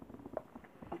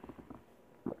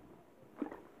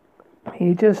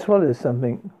 He just swallowed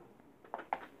something.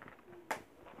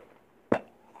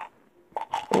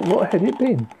 But what had it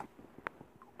been?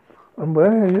 And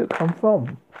where had it come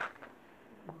from?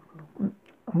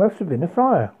 It must have been a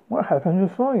fire. What happened to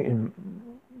the fire?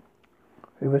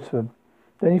 He whispered.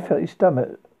 Then he felt his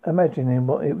stomach, imagining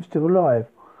what it was still alive,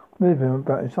 moving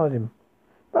about inside him.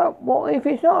 "But what if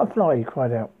it's not a fly?" he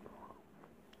cried out.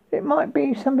 It might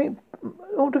be something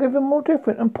altogether more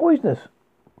different and poisonous.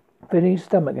 Feeling his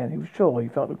stomach again, he was sure he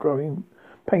felt a growing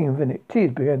pain within it.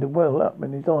 Tears began to well up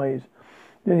in his eyes.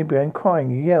 Then he began crying.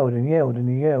 He yelled and yelled and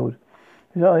he yelled.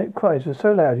 His cries were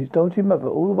so loud, his daunting mother,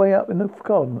 all the way up in the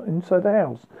garden, inside the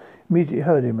house, immediately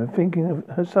heard him and, thinking of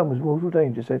her son was in mortal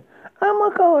danger, said, "Oh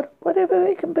my God, whatever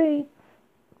it can be."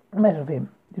 The matter with him,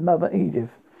 his mother, Edith,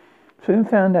 soon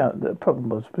found out that the problem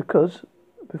was because,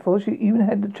 before she even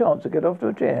had the chance to get off to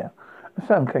a chair, her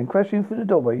son came crashing through the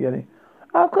doorway, yelling,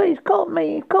 "Oh God, he's got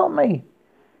me, he's got me."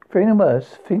 Feeling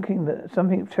worse, thinking that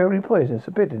something terribly poisonous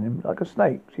had bitten him like a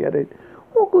snake, she added,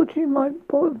 "Oh good, you my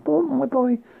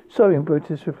boy." Sorry,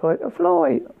 Brutus replied, "A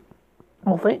fly."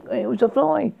 "I think it was a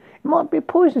fly. It might be a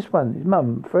poisonous one." His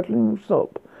mum, threatening to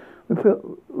stop,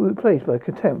 replaced by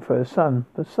contempt for her son.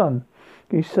 The son,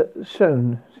 he's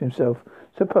shown himself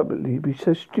so publicly to be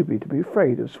so stupid to be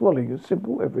afraid of swallowing a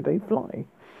simple everyday fly.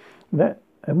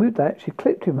 And with that, she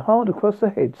clipped him hard across the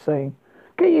head, saying,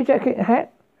 "Get your jacket and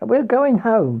hat, and we're going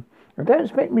home. And don't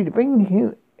expect me to bring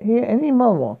you here any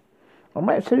more. I'm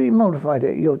absolutely mortified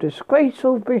at your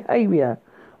disgraceful behaviour."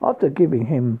 After giving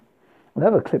him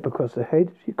another clip across the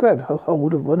head, she grabbed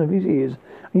hold of one of his ears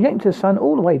and yanked her son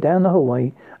all the way down the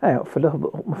hallway out for the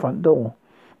front door.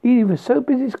 Edith was so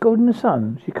busy scolding the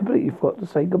son, she completely forgot to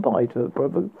say goodbye to her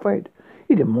brother Fred.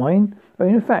 He didn't mind, though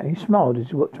in fact he smiled as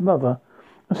he watched her mother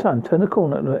and son turn the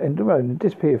corner at the end of the road and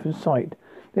disappear from sight.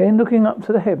 Then, looking up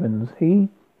to the heavens, he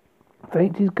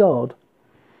thanked his God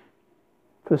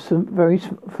for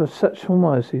such small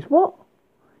mercies. "What?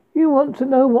 You want to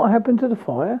know what happened to the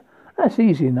fire? That's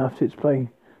easy enough to explain."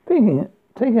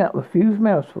 Taking up a few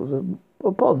mouthfuls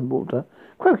of pond water,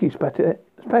 CROAKY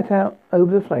spat out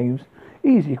over the flames,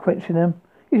 easily quenching them.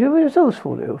 He's a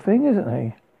resourceful little thing, isn't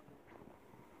he?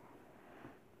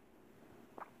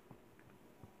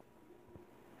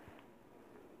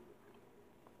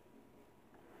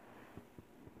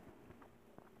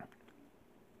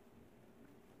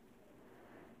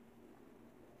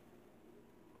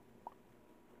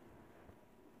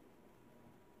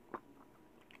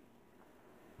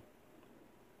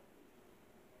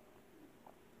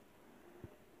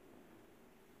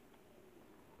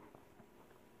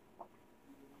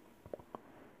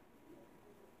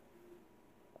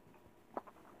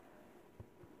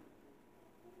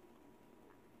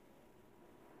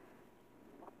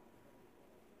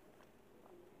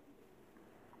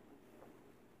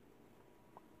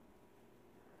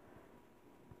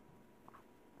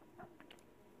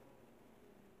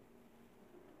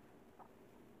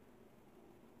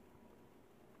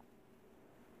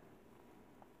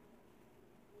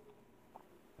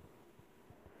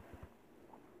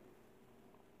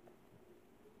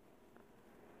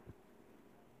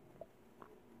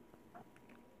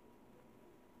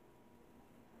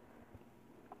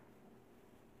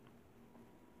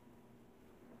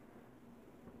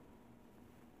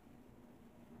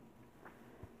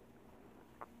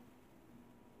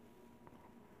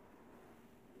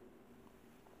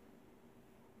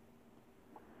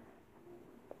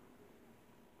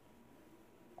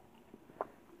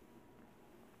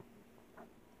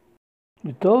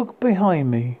 The Dog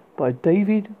Behind Me by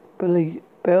David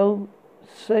Bell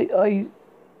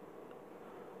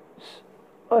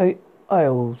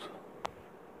Isles.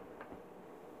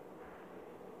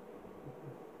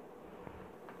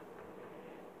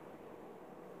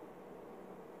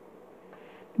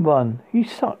 One. He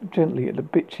sucked gently at the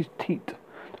bitch's teat,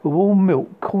 the warm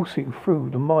milk coursing through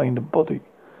the mind and body.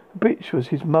 The bitch was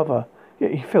his mother,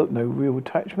 yet he felt no real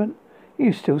attachment. He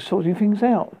was still sorting things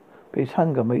out, but his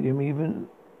hunger made him even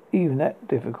that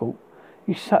difficult.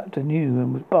 He sucked anew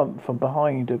and was bumped from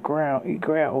behind. He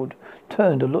growled,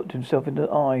 turned and looked himself in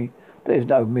the eye. There's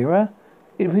no mirror.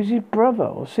 It was his brother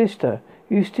or sister.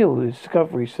 He was still at the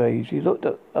discovery stage. He looked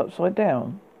upside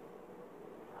down.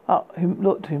 He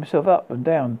looked himself up and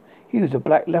down. He was a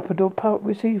black Labrador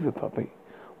receiver puppy.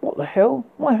 What the hell?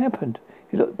 What happened?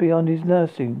 He looked beyond his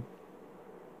nibbling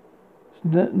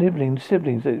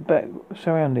siblings at his back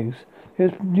surroundings. There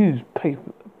was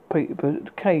newspaper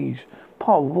cage,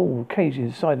 pile of all cages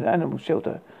inside an animal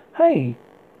shelter. "Hey,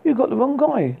 you got the wrong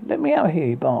guy. Let me out here,"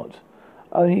 he barked.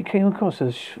 Only he came across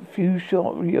a few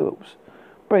sharp yelps,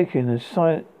 breaking the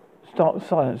stark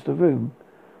silence of the room.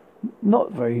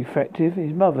 Not very effective.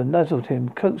 His mother nuzzled him,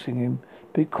 coaxing him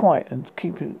to be quiet and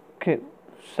kept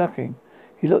sucking.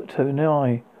 He looked her in the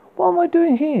eye. "What am I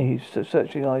doing here?" His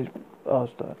searching eyes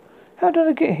asked her. "How did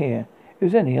I get here?" It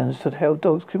was then he understood how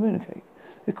dogs communicate.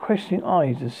 The questioning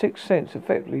eyes and sixth sense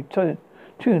effectively tuned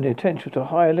their attention to a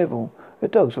higher level. The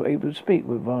dogs were able to speak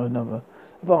with one another.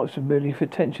 The barks were merely for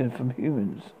attention from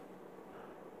humans.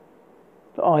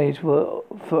 The eyes were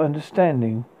for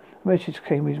understanding. The message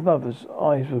came. His mother's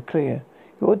eyes were clear.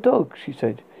 "You're a dog," she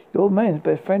said. "You're a man's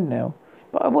best friend now."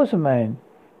 "But I was a man."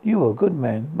 "You were a good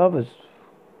man. Mothers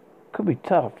could be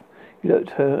tough." He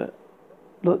looked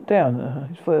down at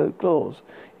his fur claws.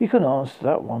 He couldn't answer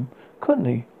that one, couldn't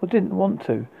he? Or didn't want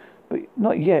to. But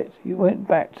not yet. He went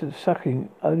back to the sucking.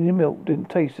 Only the milk didn't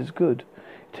taste as good.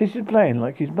 It tasted plain,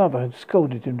 like his mother had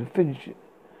scolded him to finish it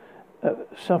at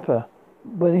supper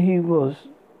when he was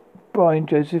Brian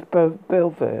Joseph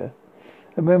Belfair.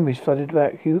 The memories flooded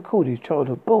back. He recalled his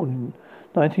childhood. Born in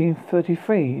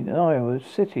 1933 in Iowa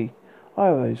City,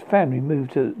 Iowa. His family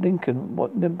moved to Lincoln,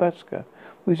 Nebraska.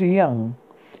 He was young.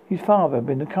 His father had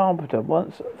been a carpenter.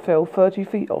 Once fell 30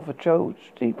 feet off a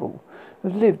church steeple.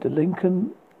 Lived the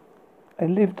Lincoln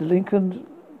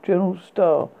Journal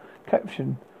Star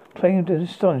caption claimed in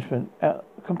astonishment,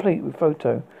 complete with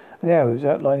photo and arrows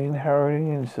outlining the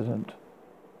harrowing incident.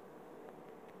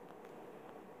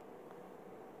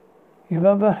 His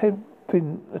mother had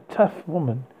been a tough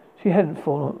woman. She hadn't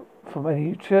fallen from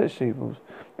any church steeples,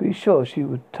 but he's sure she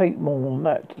would take more than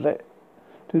that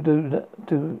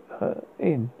to her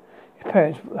in. His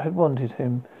parents had wanted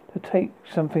him to make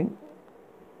something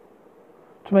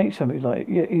like it,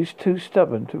 yet he was too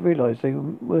stubborn to realize they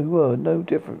were no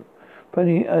different from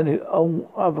any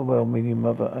other well-meaning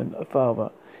mother and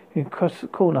father in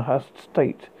corner house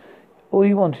state. All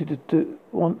he wanted to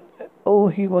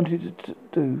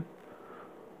do.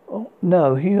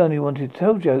 No, he only wanted to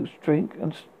tell jokes, drink,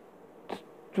 and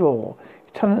draw.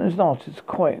 His talent as an artist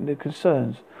quieted their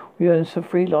concerns. We earned some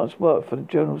freelance work for the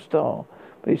Journal Star,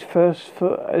 but his first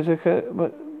foot as a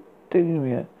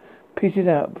academia petered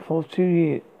out after 2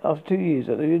 years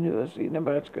at the University of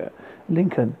Nebraska,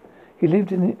 Lincoln. He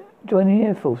joined the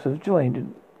Air Force,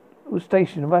 was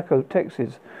stationed in Waco,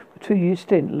 Texas, for a 2-year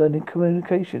stint learning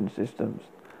communication systems.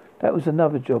 That was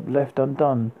another job left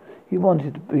undone. He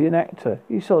wanted to be an actor.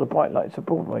 He saw the bright lights of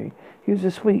Broadway. He was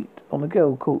a sweet on a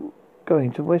girl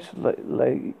going to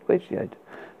Westhead.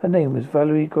 Her name was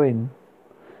Valerie Gwynn.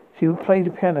 She would play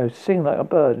the piano, sing like a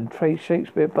bird, and trade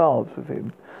Shakespeare ballads with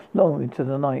him long into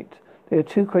the night. They were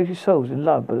two crazy souls in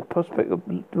love, but the prospect of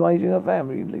raising a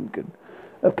family in Lincoln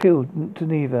appealed to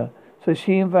neither. So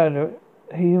he and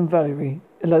Valerie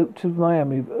eloped to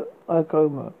Miami,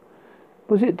 Oklahoma.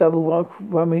 Was it double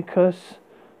whammy curse?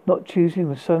 Not choosing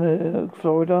the son of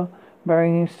Florida,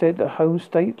 marrying instead the home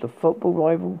state, the football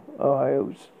rival,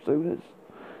 Ohio Sooners.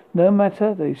 No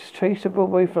matter, they chased the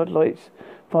Broadway floodlights,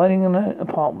 finding an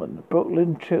apartment in the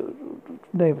Brooklyn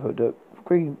neighborhood of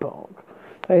Green Park.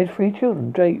 They had 3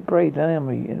 children, Jake, Braid, and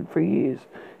Amy, in 3 years.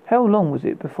 How long was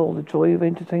it before the joy of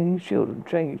entertaining children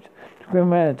changed to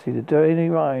criminality, the dirty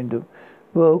rind of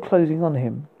world closing on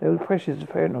him? There were pressures of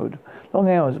parenthood, long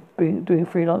hours of doing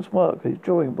freelance work at his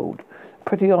drawing board,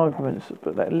 petty arguments,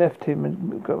 but that left him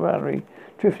and Valerie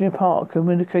drifting apart.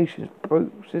 Communications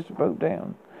system broke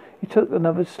down. He took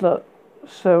another sour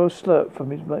slurp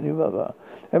from his new mother.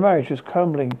 Their marriage was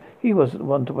crumbling. He wasn't the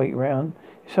one to wait around.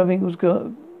 If something was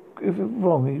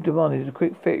wrong, he demanded a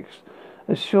quick fix.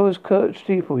 As sure as Kurt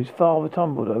Steeple, his father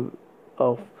tumbled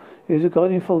off. He was a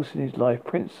guiding force in his life,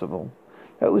 principle.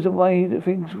 That was the way that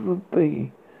things would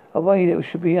be, a way that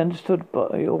should be understood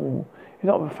by all. It's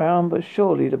not profound, but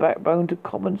surely the backbone to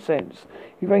common sense.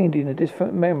 He reigned in a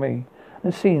distant memory,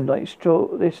 and seemed like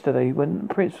straw yesterday when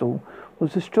the principle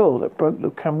was the straw that broke the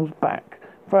camel's back.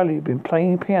 Valerie had been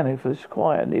playing piano for the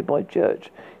choir at a nearby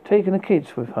church, taking the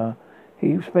kids with her.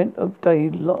 He spent a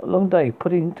long day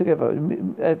putting together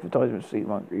advertisement seat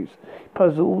monkeys. He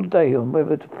puzzled all day on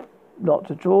whether not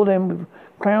to draw them with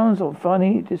crowns, or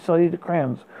finally decided the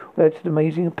crowns led to the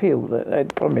amazing appeal that they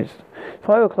had promised.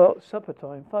 5 o'clock, supper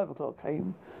time. 5 o'clock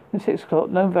came, and 6 o'clock,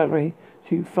 no Valerie.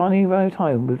 She finally rode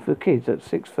home with the kids at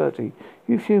 6:30.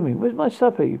 "You fuming? Where's my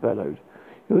supper?" he bellowed.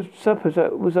 Your supper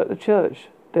was at the church.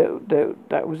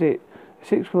 That was it.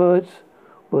 6 words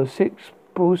were 6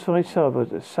 broadside salvos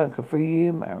that sunk a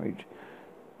 3-year marriage.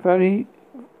 Valerie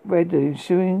read the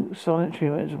ensuing silent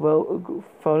treatment as well.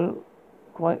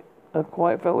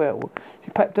 Quite farewell.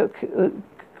 She packed up the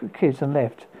kids and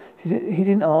left. He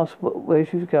didn't ask where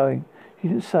she was going. She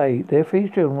didn't say. Their 3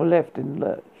 children were left in the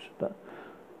lurch,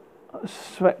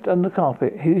 swept under the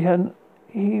carpet.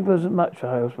 He wasn't much for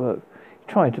housework.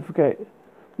 He tried to forget.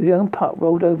 The young pup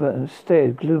rolled over and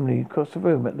stared gloomily across the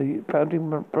room at the pounding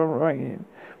rain.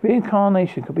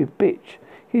 Reincarnation could be a bitch.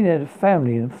 He had a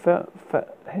family and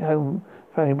home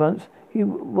family once. He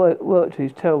worked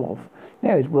his tail off.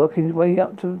 Now he's working his way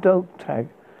up to the dog tag.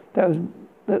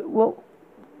 What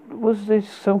was this?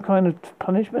 Some kind of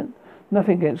punishment?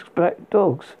 Nothing against black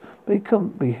dogs, but this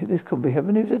couldn't be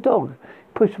heaven. He was a dog.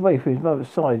 pushed away from his mother's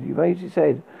side. He raised his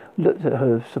head, looked at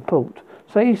her for support.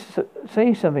 Say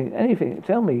something, anything,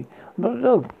 tell me. I'm not a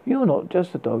dog. You're not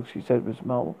just a dog, she said with a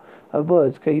smile. Her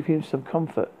words gave him some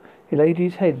comfort. He laid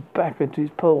his head back into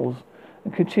his paws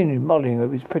and continued mulling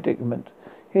over his predicament.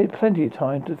 He had plenty of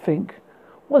time to think.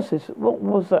 What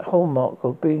was that hallmark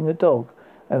of being a dog?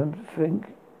 And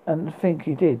think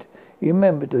he did. He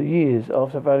remembered the years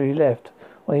after Valerie left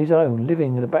on his own,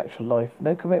 living in a bachelor life,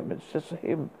 no commitments, just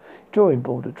him. A drawing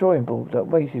board that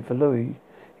waited for Louis.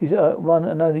 His one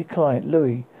and only client,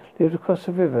 Louis, lived across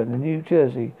the river in New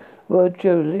Jersey. Word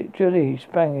Jolie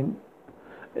sprang in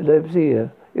Leb's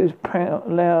ear. It was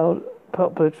loud,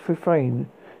 popular refrain,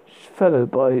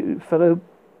 followed by fellow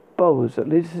bowlers at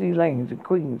Lizzie Lanes and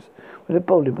Queens, where the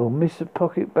bowling ball missed the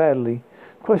pocket badly,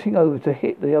 crossing over to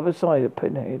hit the other side of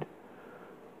Pinhead.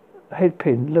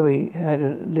 Headpin, Louis had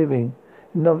a living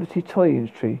in novelty toy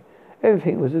industry.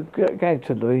 Everything was a gag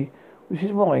to Louis, which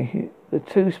is why the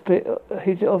two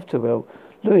hit it off too well.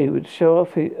 Louis would show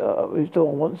off his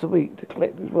door once a week to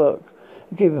collect his work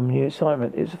and give him a new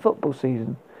assignment. It's a football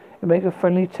season. He'd make a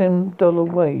friendly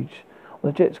 $10 wage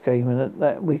on the Jets game, and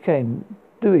that weekend,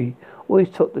 Louis always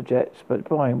took the Jets, but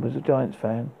Brian was a Giants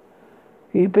fan.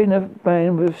 He'd been a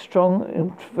man with strong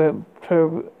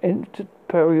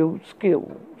entrepreneurial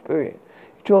spirit.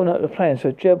 He'd drawn up the plans for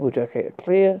a gerbil jacket, a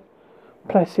clear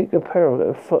plastic apparel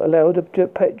that allowed a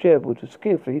pet gerbil to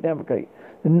skillfully navigate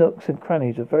the nooks and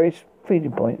crannies of various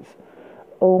feeding points,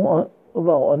 all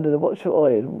while under the watchful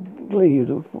eye and glee of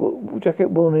the jacket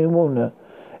worn in Warner.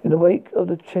 In the wake of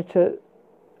the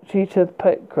cheetah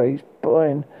pet craze,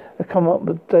 Brian had come up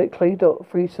with the clay dot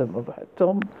threesome of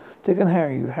Tom, Dick and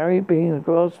Harry, with Harry being a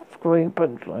grass-growing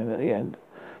punchline at the end.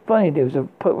 Finally, there was a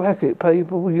racket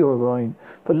payable Euroline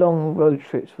for long road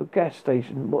trips, for gas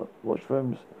station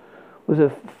washrooms was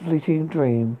a fleeting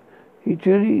dream. He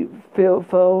duly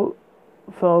filed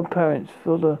parents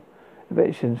for the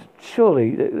evictions.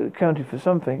 Surely that accounted for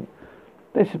something.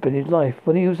 This had been his life.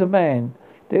 When he was a man,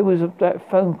 there was that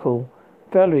phone call.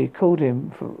 Valerie called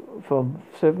him from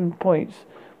 7 Points,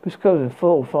 Wisconsin, 4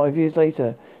 or 5 years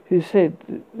later. She said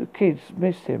the kids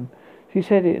missed him. She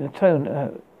said it in a tone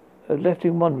that left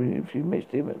him wondering if she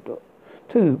missed him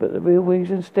too, but the real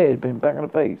reason instead had been back in the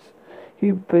face.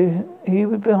 He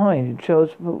was behind in child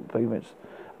support payments,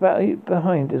 about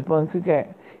behind as one could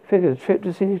get. He figured a trip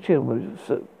to see the children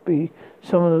would be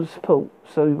some of the support,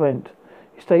 so he went.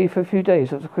 He stayed for a few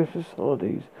days after Christmas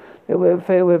holidays. There were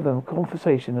fair weather and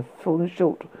conversation had fallen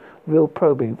short of real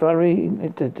probing. Valerie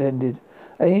attended.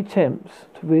 Any attempts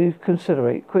to reconsider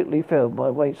it quickly fell by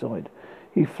the wayside.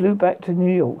 He flew back to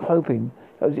New York, hoping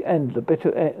that was the end of the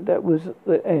bitter end. That was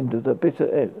the end of the bitter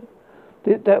end.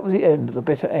 That was the end of the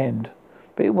bitter end.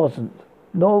 But it wasn't.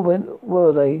 Nor when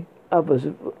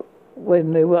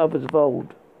there were others of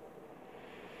old.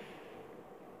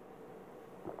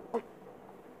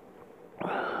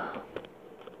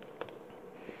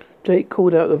 Jake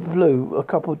called out of the blue a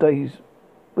couple of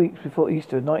weeks before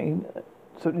Easter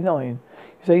 1979.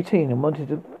 He was 18 and wanted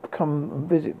to come and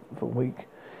visit for a week.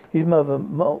 His mother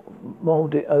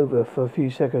mulled it over for a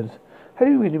few seconds. Had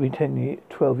he really been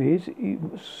 12 years? He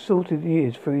sorted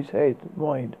years through his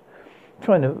mind,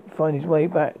 trying to find his way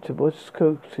back to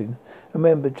Wisconsin.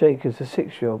 Remember Jake as a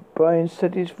 6-year-old. Brian's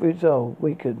steady resolve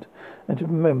weakened, and to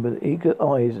remember the eager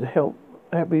eyes and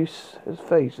happy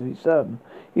face of his son.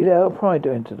 He allowed pride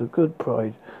to enter, the good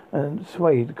pride, and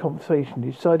swayed the conversation.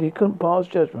 He decided he couldn't pass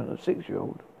judgment of a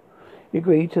 6-year-old. He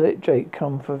agreed to let Jake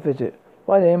come for a visit.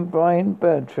 By then, Brian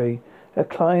Burntree had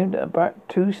climbed back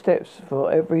 2 steps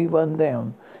for every one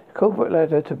down. The corporate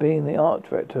ladder to being the art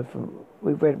director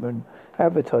with Redmond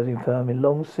advertising firm in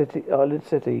Island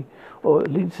City, or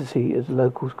Lindsay as the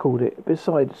locals called it,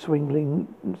 beside the Swingling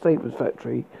Staples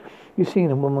factory. You've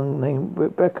seen a woman named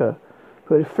Rebecca,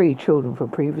 who had 3 children from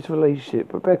a previous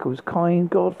relationship. Rebecca was a kind,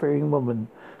 God-fearing woman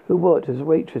who worked as a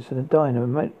waitress in a diner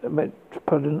in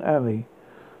Metropolitan Alley.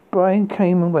 Brian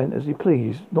came and went as he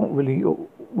pleased, not willing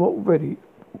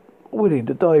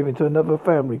to dive into another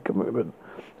family commitment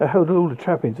that held all the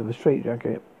trappings of a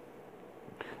straitjacket.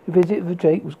 The visit with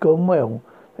Jake was gone well.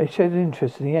 They showed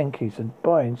interest in the Yankees, and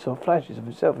Brian saw flashes of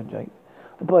himself in Jake.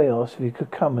 The boy asked if he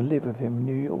could come and live with him in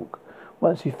New York.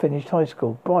 Once he finished high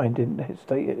school, Brian didn't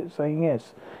hesitate at saying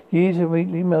yes. Years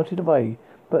immediately melted away,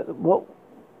 but what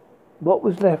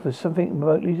was left was something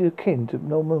remotely akin to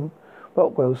Norman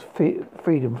Rockwell's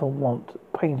Freedom from Want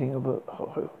painting of a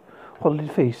holiday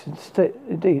feast.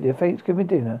 Indeed, their Thanksgiving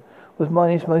dinner was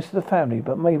minus most of the family,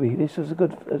 but maybe this was as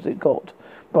good as it got.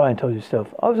 Brian told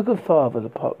himself. I was a good father, the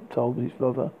pup told his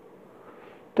mother.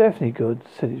 Definitely good,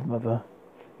 said his mother.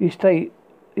 He stayed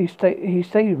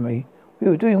with me We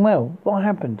were doing well. What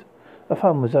happened? The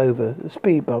fun was over. The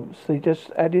speed bumps, they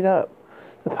just added up.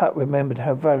 The pup remembered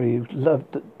how Valerie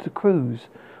loved to cruise.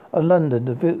 On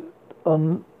London,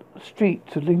 on street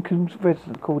to Lincoln's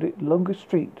resident called it longest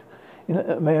street in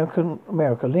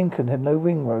America. Lincoln had no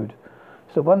ring road.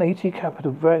 So the 180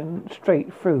 capital ran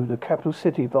straight through the capital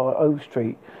city via O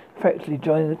Street, effectively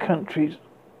joining the country's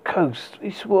coast.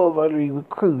 He swore Valerie would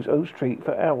cruise O Street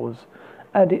for hours.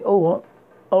 Add it all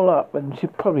up, and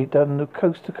she'd probably done the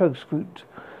coast-to-coast route.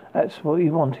 That's what he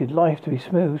wanted, life to be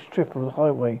smooth, strip of the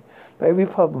highway. But every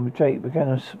problem with Jake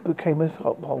became a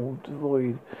uphold to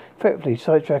avoid, effectively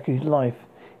sidetracking his life.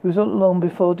 It was not long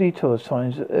before detour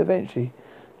signs that eventually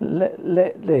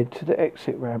led to the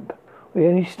exit ramp. We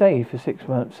only stayed for 6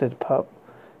 months, said the pup.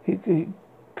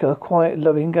 Her quiet,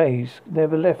 loving gaze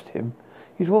never left him.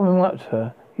 He was warming up to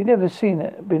her. He'd never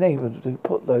been able to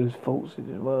put those thoughts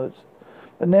into words.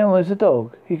 But now as a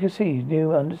dog, he could see his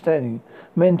new understanding,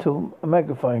 mental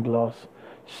magnifying glass,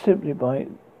 simply by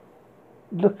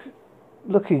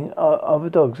looking other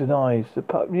dogs in the eyes. The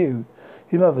pup knew.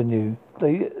 His mother knew.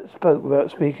 They spoke without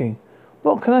speaking.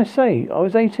 What can I say? I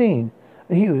was 18,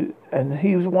 and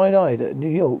he was wide-eyed at New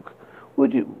York.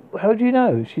 How do you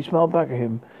know? She smiled back at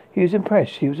him. He was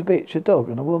impressed. She was a bitch, a dog,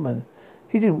 and a woman.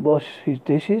 He didn't wash his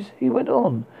dishes. He went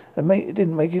on and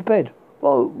didn't make his bed.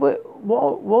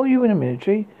 While you were in the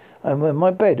military, and when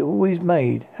my bed always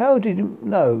made. How did you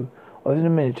know I was in the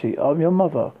military? I'm your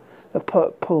mother. The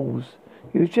pup paused.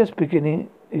 He was just beginning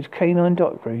his canine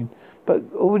doctrine, but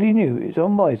already knew it was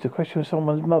unwise to question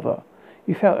someone's mother.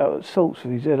 He felt out salts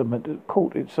of his element that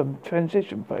caught in some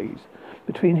transition phase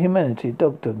between humanity and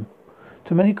dogdom.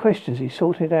 Too many questions he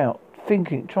sorted out,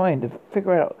 trying to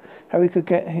figure out how he could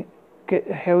get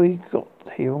how he got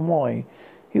here and why.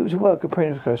 It was a work of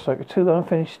progress, like two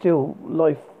unfinished still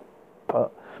life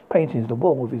paintings on the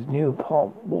wall of his New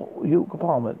York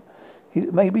apartment. He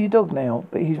may be a dog now,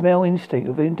 but his male instinct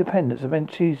of independence and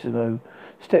machismo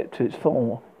stepped to its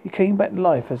fore. He came back to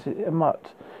life as a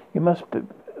mutt. He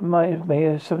might have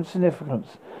made some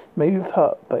significance, maybe a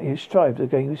pup, but he strived to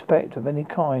gain respect of any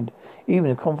kind, even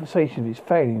in conversation of his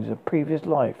failings of previous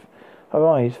life. Her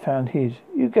eyes found his.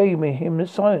 You gave him the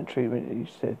silent treatment, he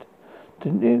said.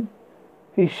 Didn't you?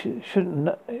 He should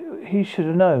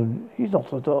have known. He's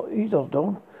not a dog. He's not a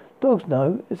dog. Dogs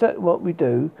know. Is that what we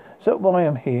do? Is that why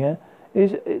I'm here?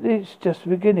 It's just the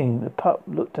beginning. The pup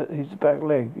looked at his back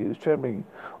leg. He was trembling.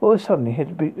 All of a sudden, he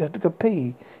had to go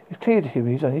pee. It was clear to him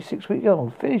he was only 6 weeks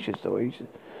old. Finish your story,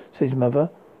 said his mother.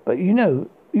 But you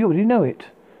already know it.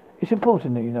 It's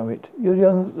important that you know it. The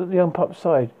young pup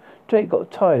sighed. Jake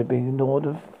got tired of being ignored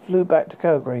and flew back to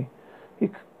Calgary. He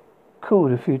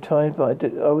called a few times, but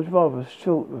I was rather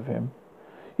short with him.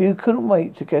 You couldn't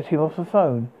wait to get him off the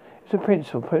phone. It's a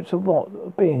principle. Principle what?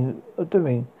 Of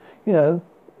doing. No,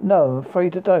 I'm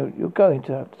afraid I don't. You're going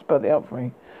to have to spell it out for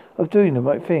me. Of doing the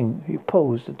right thing. He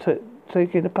paused and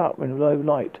taking the pup in a low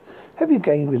light. Have you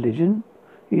gained religion?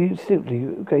 You simply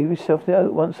gave yourself the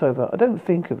once over. I don't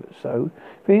think of it so.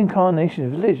 The incarnation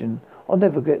of religion. I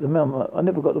never got the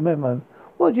memo.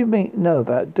 What do you know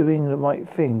about doing the right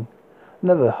thing?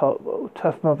 Another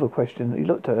tough mother question. He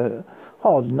looked at her.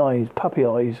 Hard eyes, puppy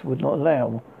eyes would not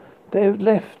allow.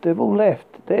 They've all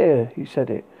left. There, he said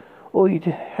it. Or he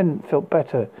hadn't felt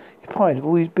better. His pride had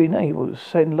always been able to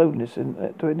send loneliness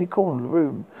to any corner of the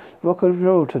room. Rock of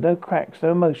Gibraltar, no cracks,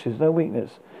 no emotions, no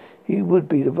weakness. He would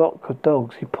be the rock of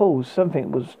dogs. He paused.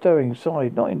 Something was stirring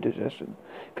inside, not indigestion.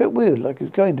 It felt weird, like he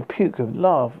was going to puke and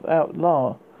laugh out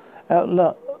loud at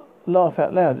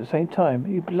the same time.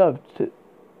 He looked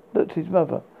at his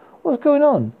mother. What's going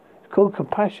on? It's called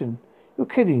compassion. You're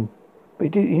kidding.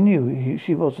 But he knew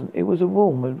she wasn't. It was a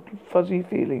warm and fuzzy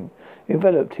feeling. It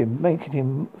enveloped him, making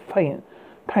him pant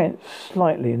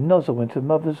slightly and nozzle into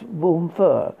mother's warm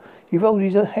fur. He rolled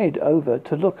his head over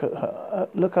to look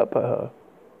up at her.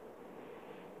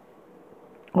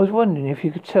 I was wondering if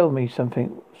you could tell me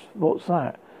something. What's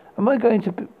that? Am I going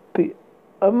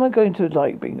to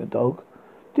like being a dog?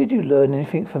 Did you learn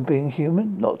anything from being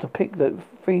human? Not to pick that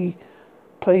free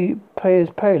players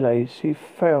parallels he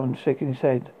found, shaking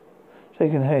her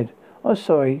head. I'm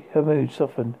sorry, her mood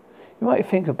softened. You might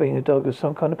think of being a dog as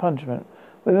some kind of punishment,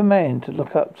 with a man to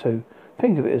look up to.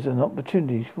 Think of it as an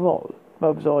opportunity. What?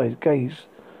 Mother's eyes gazed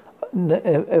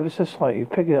ever so slightly,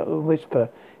 picking up a whisper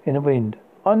in the wind.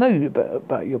 I know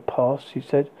about your past, she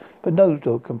said, but no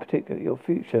dog can predict your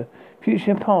future.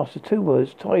 Future and past are two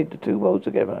words tied the two worlds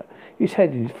together. His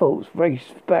head and his thoughts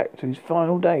raced back to his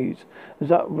final days as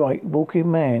upright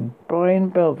walking man. Brian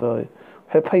Belver,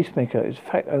 her pacemaker, is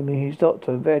fact only his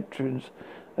doctor and veterans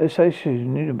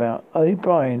association knew about. Only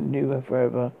Brian knew her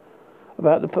forever.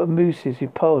 about the mooses he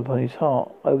piled upon his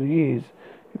heart over the years.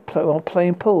 While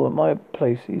playing pool at my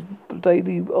place, his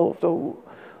daily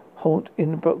haunt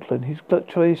in Brooklyn. His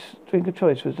drink of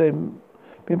choice was then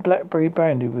been blackberry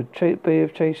brandy with beer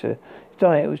chaser. His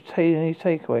diet was Chinese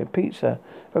takeaway and pizza.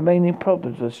 Remaining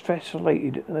problems were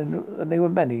stress-related, and they were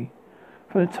many.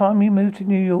 From the time he moved to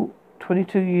New York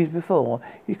 22 years before,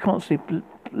 he constantly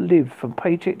lived from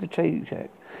paycheck to paycheck.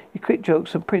 He quit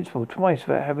jokes and principle twice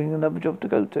without having another job to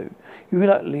go to. He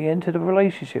reluctantly entered a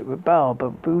relationship with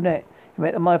a brunette he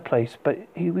met at my place, but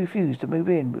he refused to move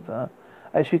in with her.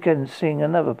 As she began seeing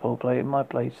another pool play in my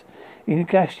place, he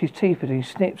gashed his teeth between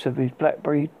snips of his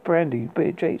blackberry brandy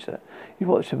beer chaser. He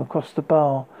watched him across the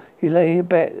bar. He lay in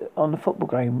bed on the football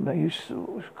game that he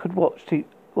could watch on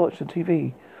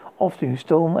TV. Often he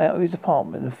stormed out of his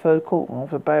apartment in the third quarter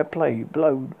after bad play,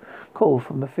 blown, called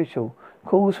from official.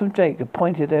 Calls from Jacob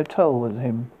pointed their toll at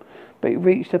him, but it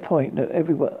reached a point that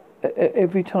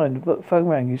every time the phone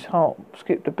rang, his heart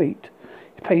skipped a beat.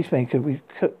 His pacemaker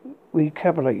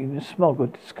recalibrating in the smog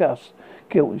of disgust,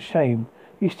 guilt and shame.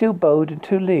 He still bowled in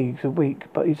 2 leagues a week,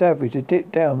 but his average had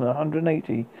dipped down to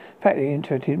 180. In fact, it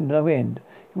interested him no end.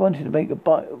 He wanted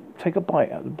to take a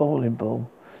bite out of the bowling ball.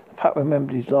 The pup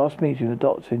remembered his last meeting with the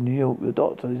doctor in New York. The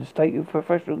doctor, in a state of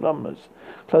professional numbness,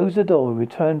 closed the door and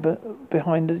returned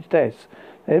behind his desk.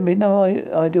 There had been no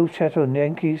idle chatter on the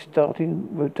Yankees'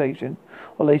 starting rotation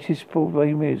or latest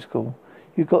Broadway musical.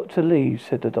 "You've got to leave,"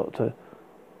 said the doctor.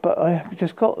 "But I have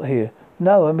just got here."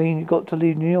 "No, I mean you've got to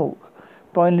leave New York."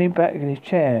 Brian leaned back in his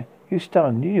chair. He was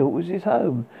stunned. New York was his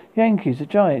home. Yankees, the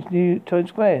Giants, New Times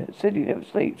Square. The city never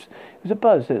sleeps. It was a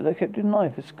buzz that kept him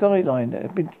alive. A skyline that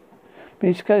had been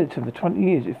his skeleton for 20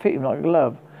 years. It fit him like a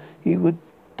glove. He would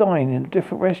dine in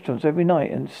different restaurants every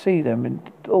night and see them in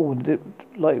all in a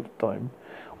lifetime.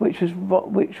 Which was,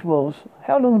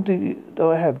 "How long do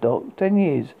I have, Doc?" 10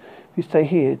 years if you stay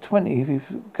here, 20 if you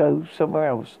go somewhere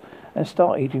else and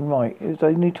start eating right. It was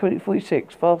only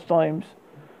 2046, fast times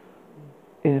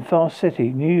in a fast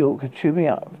city. New York had chewed me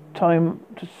up. Time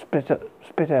to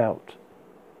spit out.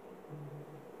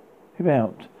 Him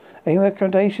out. "Any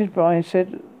recommendations?" Brian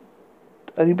said.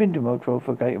 "Only been to Montreal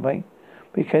for a gateway.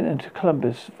 We came into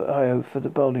Columbus, Ohio for the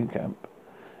bowling camp.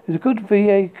 It was a good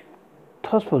VA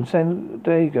hospital in San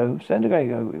Diego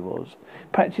it was.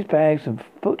 Packed his bags and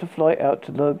booked a flight out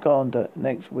to Uganda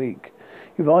next week.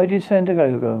 He arrived in San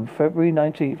Diego on February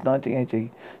 19th,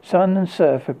 1980. Sun and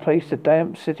surf replaced the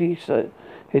damp city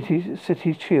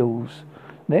chills.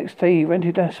 Next day he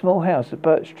rented a small house at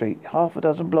Birch Street, half a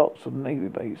dozen blocks from the Navy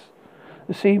base.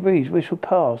 The sea breeze whistled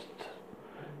past.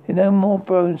 No more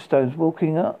brownstones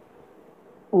walk-ups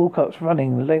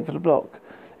running the length of the block.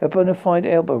 A bona fide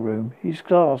elbow room. His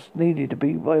glass needed to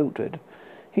be welded.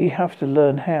 He'd have to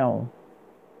learn how.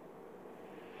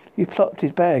 He plopped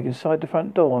his bag inside the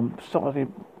front door and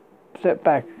stepped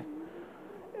back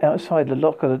outside the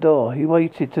lock of the door. He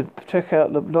waited to check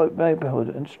out the neighborhood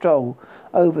and stroll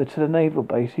over to the naval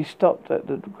base. He stopped at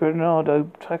the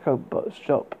Granado taco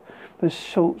shop for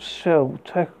short shell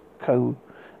taco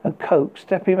and Coke.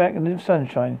 Stepping back in the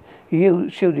sunshine, he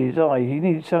shielded his eye. He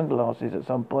needed sunglasses at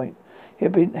some point. He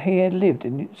had lived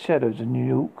in the shadows of New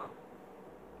York.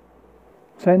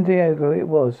 San Diego it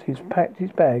was. He packed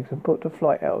his bags and booked a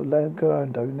flight out of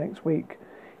Granado next week.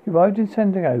 He arrived in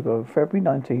San Diego on February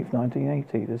 19th,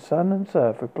 1980. The sun and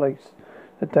surf replaced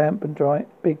the damp and dry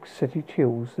big city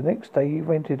chills. The next day he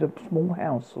rented a small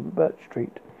house on Birch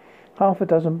Street, half a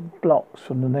dozen blocks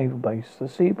from the naval base. The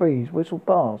sea breeze whistled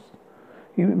past.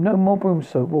 No more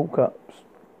broomstone walk-ups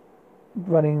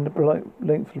running the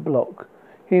length of the block.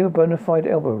 Here a bona fide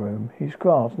elbow room. His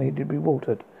grass needed to be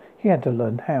watered. He had to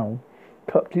learn how.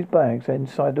 Tucked his bags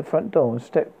inside the front door and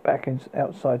stepped back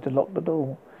outside to lock the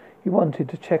door. He wanted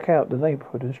to check out the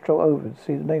neighborhood and stroll over to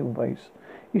see the naval base.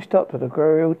 He stopped at a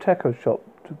grill taco shop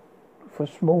for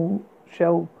small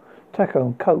shell taco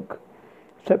and Coke.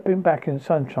 Stepping back in the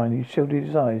sunshine, he shielded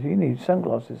his eyes. He needed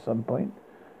sunglasses at some point.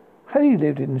 Had he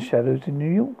lived in the shadows in New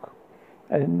York?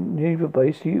 At the naval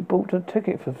base, he bought a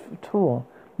ticket for a tour.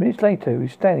 Minutes later, he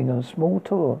was standing on a small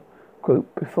tour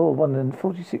group before one of the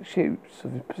 46 ships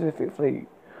of the Pacific Fleet.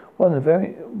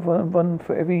 One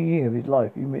for every year of his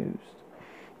life, he mused.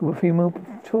 A female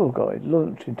tour guide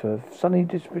launched into a sunny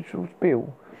disputable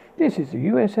spiel. "This is the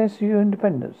USS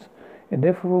Independence, in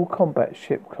liberal combat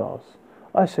ship class."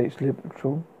 "I say it's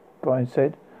liberal," Brian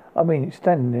said. "I mean, it's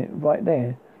standing right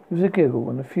there." There was a giggle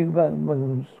and a few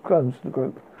groans from the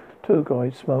group. Tour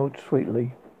guide smiled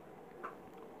sweetly.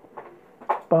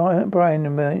 Brian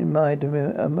admired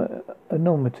the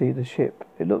enormity of the ship.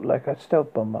 It looked like a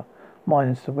stealth bomber,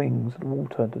 minus the wings and the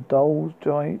water. The dull,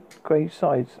 dry, grey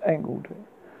sides angled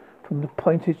from the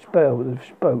pointed spur of the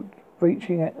boat,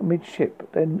 reaching at midship,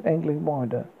 then angling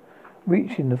wider,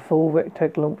 reaching the full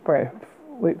rectangular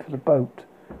width of the boat,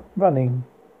 running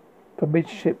from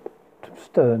midship to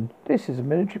stern. This is a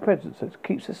military presence that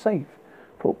keeps us safe,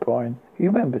 thought Brian. He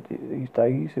remembered these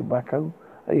days in Waco,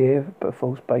 at the Air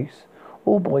Force Base.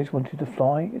 All boys wanted to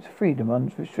fly. It's freedom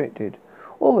unrestricted.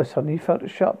 All of a sudden he felt a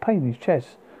sharp pain in his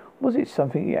chest. Was it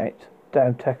something he ate?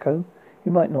 Damn taco. He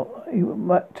might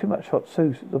too much hot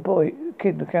sauce. The kid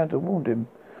in the counter warned him.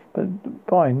 But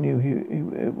Brian knew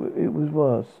it was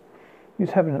worse. He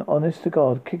was having an honest to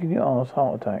God, kicking your ass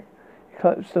heart attack. He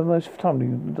clutched the most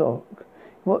tumbling in the dock.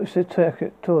 He watched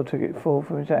the tour ticket fall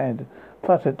from his hand,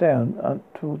 fluttered down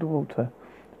toward the water.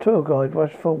 The tour guide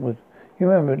rushed forward. He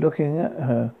remembered looking at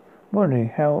her, wondering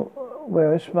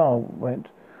where her smile went,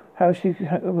 how she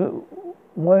shouldn't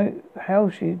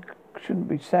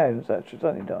be sad on such a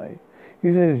sunny day. He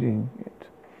was losing it.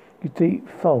 His deep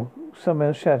fog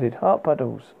somehow shouted, "Heart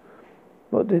paddles."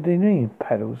 What did they need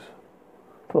paddles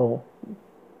for?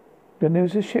 Then there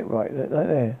was a shipwright right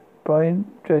there.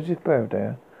 Brian Joseph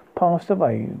Belvedere passed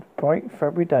away in a bright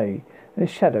February day in the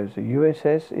shadows of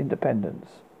USS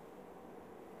Independence.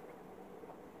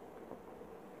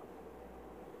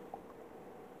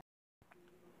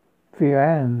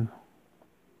 Vian,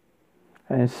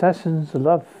 An Assassin's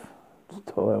Love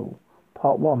Toil,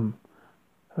 Part 1.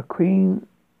 A Queen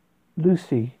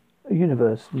Lucy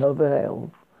Universe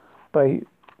Novelle by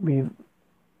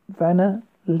Vanna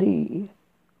Lee.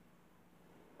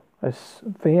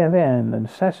 Vian, An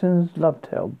Assassin's Love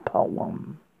Tale, Part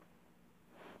 1.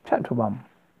 Chapter 1.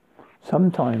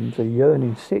 Sometimes a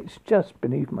yearning sits just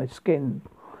beneath my skin,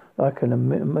 like a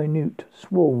minute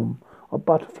swarm of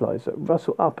butterflies that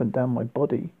rustle up and down my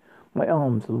body. My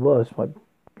arms are the worst, my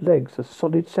legs a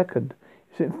solid second.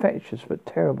 It's infectious but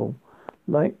terrible,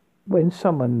 like when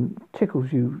someone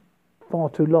tickles you far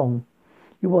too long.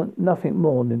 You want nothing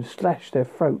more than to slash their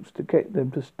throats to get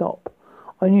them to stop.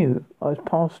 I knew I was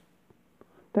passed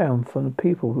down from the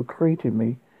people who created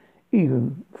me,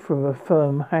 even through a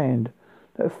firm hand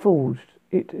that forged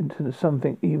it into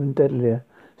something even deadlier.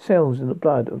 Cells in the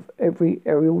blood of every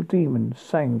aerial demon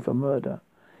sang for murder.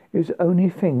 It was the only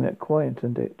thing that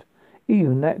quieted it.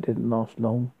 Even that didn't last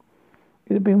long.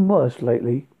 It had been worse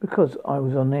lately because I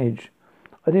was on edge.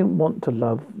 I didn't want to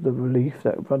love the relief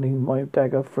that running my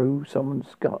dagger through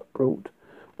someone's gut brought,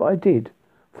 but I did,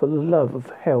 for the love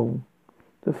of hell.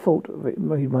 The thought of it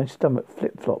made my stomach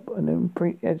flip-flop, and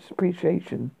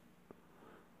appreciation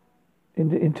in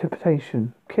the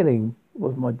interpretation. Killing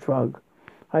was my drug.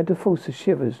 I had to force the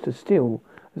shivers to still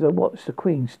as I watched the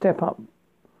Queen step up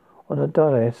on a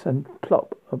dais and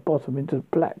plop her bottom into the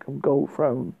black and gold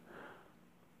throne.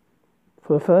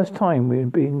 For the first time we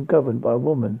had been governed by a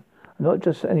woman, and not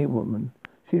just any woman.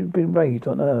 She had been raised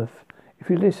on earth. If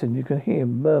you listen, you can hear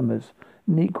murmurs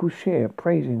in equal share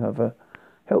praising of her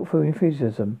helpful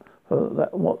enthusiasm for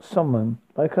that what someone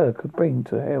like her could bring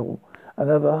to hell,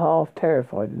 another half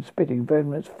terrified and spitting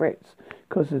venomous threats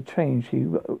because of the change she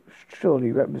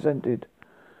surely represented.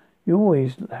 You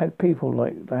always had people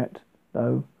like that,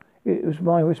 though. It was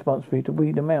my responsibility to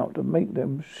weed them out and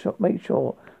make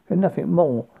sure they're nothing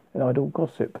more than idle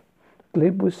gossip.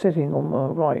 Glib was sitting on my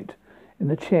right in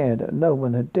the chair that no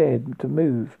one had dared to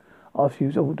move after she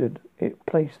was ordered it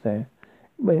placed there.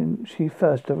 When she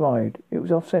first arrived, it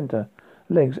was off-center,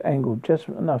 legs angled just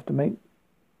enough to make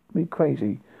me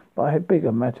crazy, but I had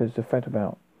bigger matters to fret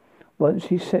about. Once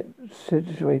she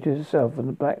situated herself on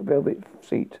the black velvet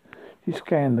seat, she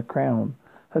scanned the crown.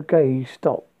 Her gaze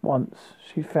stopped once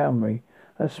she found me.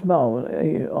 Her smile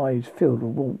and eyes filled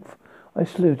with warmth. I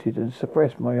saluted and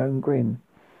suppressed my own grin.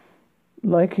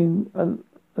 Liking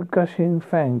a gushing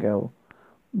fangirl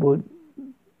would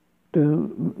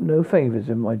do no favors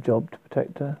in my job to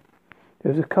protect her.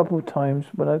 There was a couple of times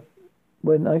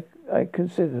when I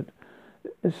considered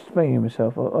explaining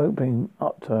myself or opening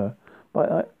up to her,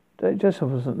 but it just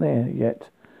wasn't there yet.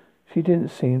 She didn't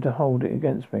seem to hold it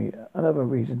against me. Another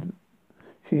reason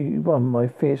she won my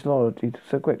fierce loyalty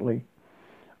so quickly.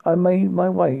 I made my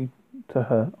way to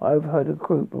her. I overheard a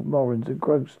group of Morans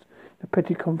engrossed in a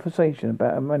petty conversation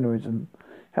about her mannerism,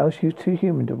 how she was too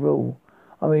human to rule.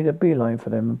 I made a beeline for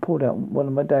them and pulled out one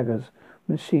of my daggers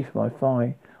from the sheath of my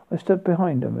thigh. I stood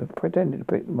behind them and pretended to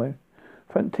pick my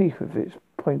front teeth with its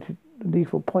pointed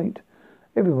lethal point.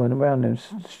 Everyone around them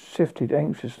shifted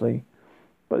anxiously,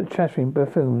 but the chattering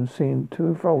buffoons seemed to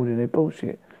have rolled in their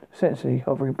bullshit, sensibly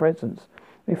hovering presence.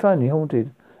 They finally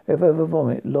halted, if over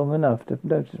vomit, long enough to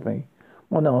notice me.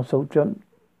 One arsehole jumped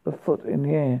a foot in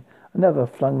the air. Another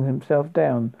flung himself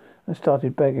down and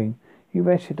started begging. He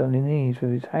rested on his knees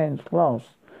with his hands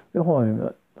clasped behind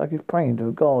him like he's praying to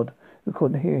a god who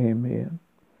couldn't hear him here.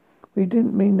 We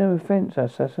didn't mean no offence,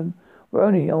 assassin. We're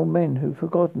only old men who've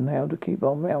forgotten how to keep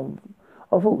our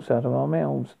thoughts out of our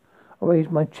mouths. I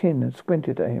raised my chin and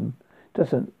squinted at him.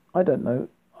 I don't know.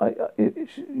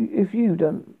 If you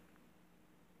don't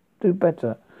do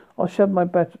better, I'll shove my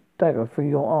dagger through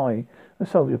your eye and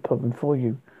solve your problem for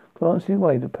you. Glancing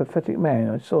away the pathetic man,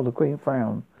 I saw the Queen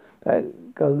frown.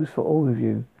 That goes for all of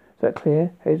you. Is that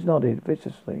clear? Heads nodded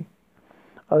viciously.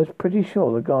 I was pretty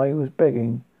sure the guy who was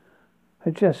begging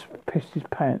had just pissed his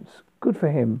pants. Good for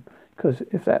him, because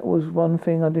if that was one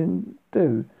thing I didn't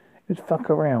do, it was fuck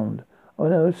around.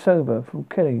 When I was sober from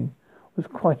killing was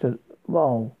quite a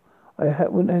while. I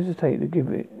wouldn't hesitate to give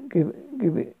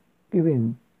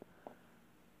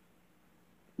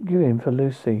in for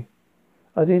Lucy.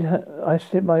 I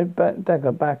slid my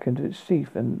dagger back into its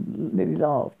sheath and nearly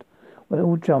laughed when it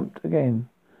all jumped again.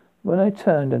 When I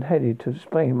turned and headed to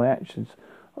explain my actions,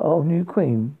 our new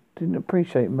queen didn't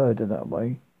appreciate murder the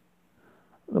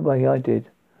way I did.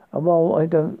 And while I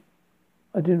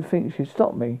didn't think she'd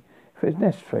stop me if it was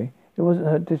necessary, it wasn't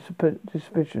her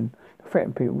disposition to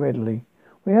threaten people readily.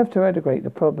 We have to eradicate the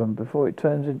problem before it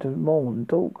turns into more than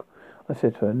talk, I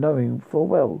said to her, knowing full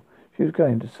well she was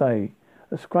going to say.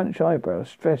 A scrunched eyebrow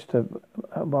stressed her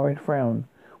worried frown.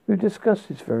 We've discussed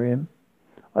this for him.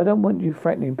 I don't want you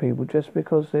threatening people just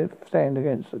because they stand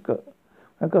against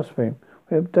gossiping.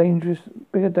 We have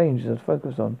bigger dangers to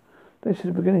focus on. This is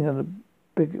the beginning of the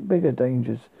bigger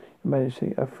dangers, Your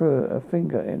Majesty. I threw a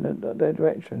finger in their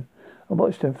direction and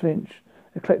watched them flinch.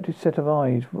 A collected set of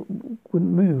eyes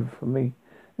wouldn't move from me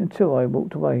until I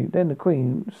walked away. Then the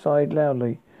Queen sighed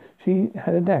loudly. She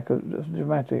had a knack of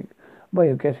dramatic way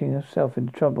of getting herself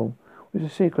into trouble, which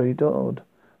is secretly adored.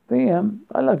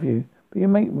 I love you, but you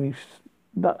make me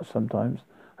nuts sometimes.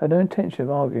 I had no intention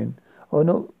of arguing. Would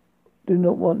not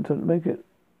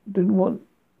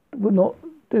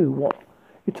do what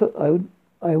it took.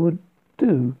 I would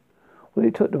do what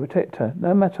it took to protect her,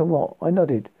 no matter what. I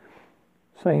nodded,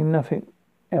 saying nothing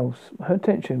else. Her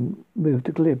attention moved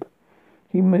to Glib.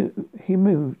 He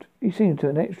moved. He seemed to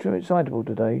an extra excitable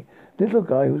today. The little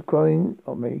guy was growing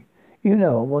on me. You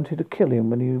know, I wanted to kill him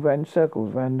when he ran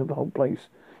circles around the whole place.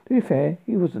 To be fair,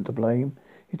 he wasn't to blame.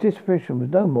 His disposition was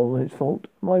no more than his fault.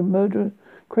 My murder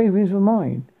cravings were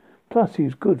mine. Plus, he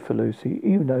was good for Lucy,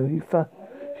 even though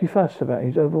she fussed about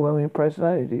his overwhelming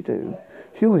personality too.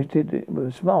 She always did it with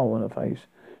a smile on her face.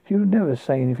 She would never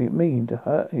say anything mean to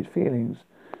hurt his feelings.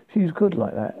 She was good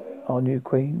like that, our new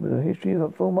queen, with a history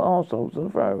of former arseholes on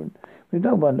the throne. With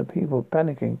no wonder people were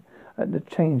panicking at the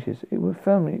changes. It would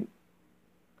firmly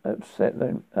upset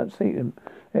them,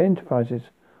 their enterprises,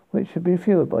 which had been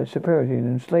fueled by superiority and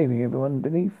enslaving everyone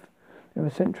beneath them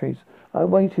for centuries. I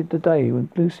waited the day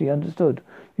when Lucy understood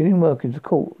the inner workings of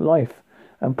court life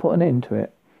and put an end to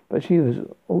it. But she was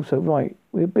also right.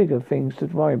 We had bigger things to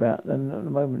worry about than at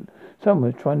the moment.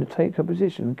 Someone was trying to take her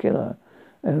position and kill her,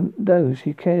 and those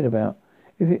she cared about.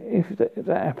 If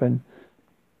that happened,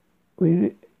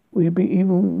 we'd be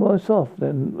even worse off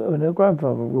than when her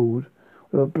grandfather ruled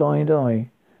with a blind eye.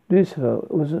 Lucifer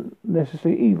wasn't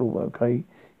necessarily evil, okay?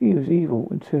 He was evil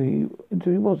until he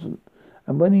wasn't.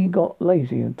 And when he got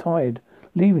lazy and tired,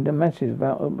 leaving the masses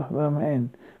out of her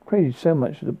hand, created so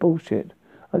much of the bullshit.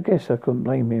 I guess I couldn't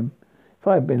blame him. If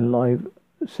I had been alive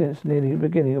since nearly the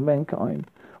beginning of mankind,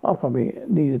 I'd probably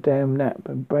need a damn nap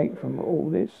and break from all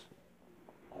this.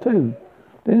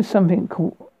 Then something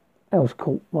else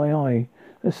caught my eye.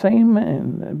 The same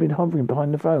man that had been hovering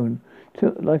behind the phone,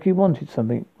 like he wanted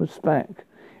something, was back.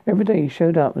 Every day he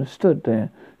showed up and stood there,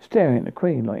 staring at the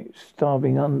Queen like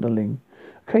starving underling.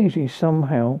 Occasionally,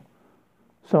 someone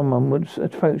would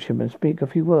approach him and speak a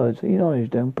few words. He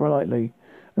acknowledged them politely,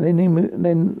 and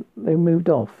then they moved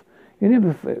off. He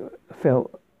never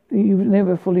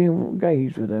fully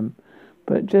engaged with them,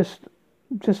 but just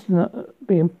not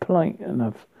being polite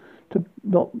enough to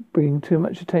not bring too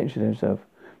much attention to himself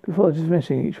before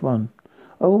dismissing each one.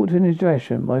 I walked in his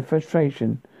direction, my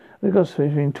frustration, the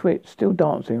gossiping twit still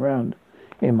dancing around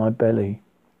in my belly.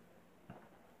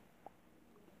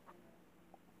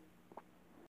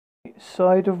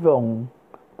 Side of Wrong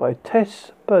by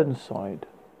Tess Burnside.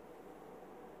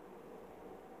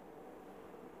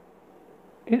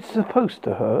 It's supposed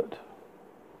to hurt.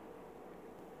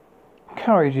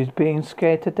 Courage is being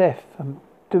scared to death and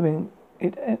doing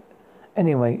it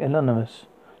anyway. Anonymous.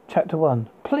 Chapter 1.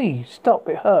 Please stop,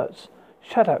 it hurts.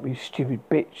 Shut up, you stupid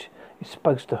bitch. It's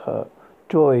supposed to hurt.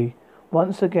 Joy.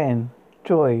 Once again.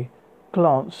 Joy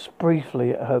glanced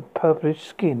briefly at her purplish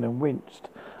skin and winced.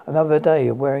 Another day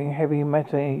of wearing heavy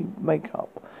matte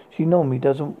makeup. She normally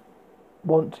doesn't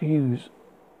want to use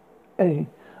any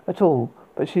at all,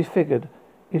 but she figured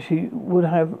if she would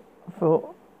have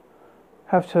to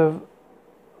have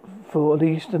for at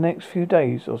least the next few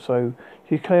days or so.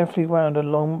 She carefully wound her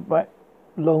long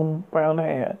brown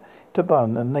hair to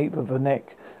bun and nape of her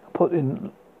neck, and put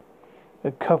in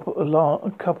a couple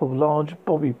of large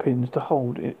bobby pins to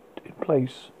hold it in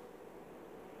place.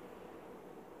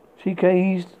 She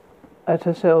gazed at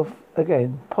herself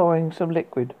again, pouring some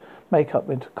liquid makeup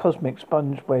into a cosmic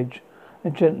sponge wedge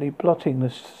and gently blotting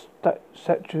the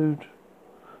saturated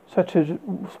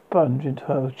sponge into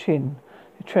her chin.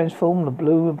 It transformed the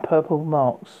blue and purple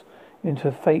marks into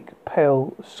a fake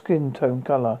pale skin tone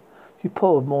colour. She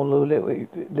poured more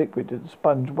liquid into the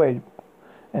sponge wedge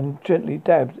and gently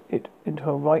dabbed it into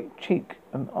her right cheek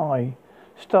and eye,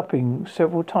 stopping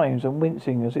several times and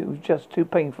wincing as it was just too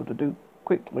painful to do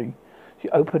quickly. She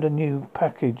opened a new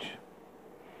package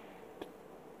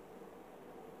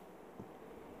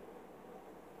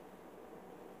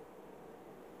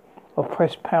of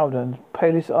pressed powder and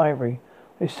palest ivory.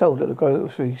 They sold at the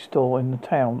grocery store in the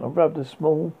town, and rubbed a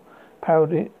small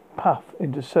powdered puff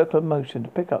into circular motion to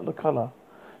pick up the colour.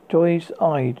 Joyce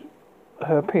eyed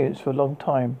her appearance for a long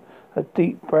time. Her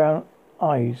deep brown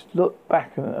eyes looked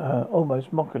back at her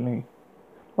almost mocking.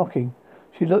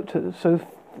 She looked at so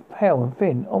pale and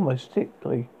thin, almost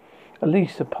sickly. At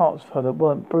least the parts of her that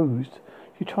weren't bruised.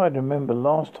 She tried to remember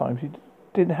last time she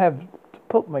didn't have to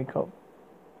put on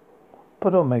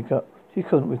makeup. She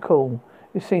couldn't recall.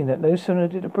 It seemed that no sooner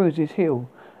did the bruises heal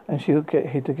and she would get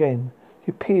hit again.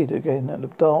 She peered again at the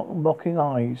dark, mocking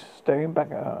eyes staring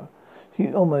back at her.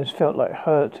 She almost felt like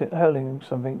hurling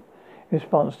something in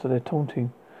response to their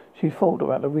taunting. She thought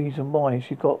about the reason why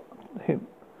she got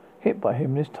hit by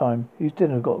him this time. His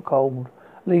dinner got cold.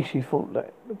 At least she thought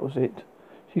that was it.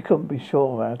 She couldn't be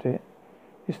sure about it.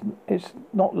 It's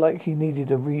not like he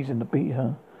needed a reason to beat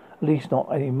her. At least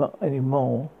not any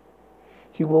more.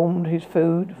 She warmed his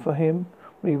food for him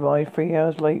when he arrived 3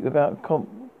 hours late without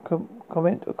comment.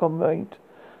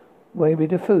 Maybe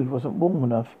the food wasn't warm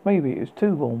enough. Maybe it was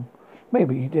too warm.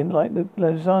 Maybe he didn't like the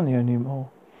lasagna anymore.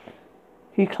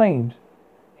 He claimed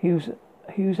he was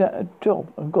at a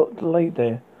job and got delayed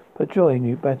there, but Joy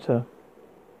knew better.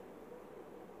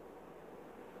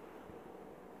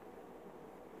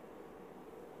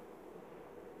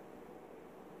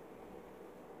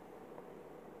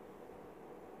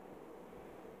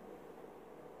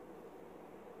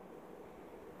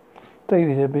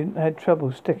 David had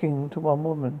trouble sticking to one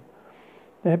woman.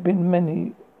 There had been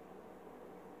many,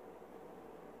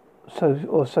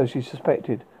 so she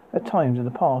suspected. At times in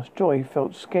the past, Joy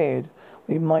felt scared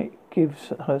he might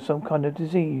give her some kind of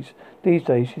disease. These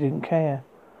days she didn't care.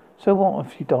 So what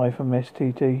if she died from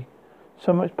STD?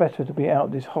 So much better to be out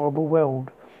of this horrible world.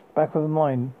 Back of her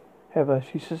mind, however,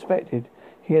 she suspected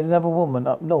he had another woman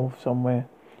up north somewhere.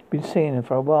 Been seeing her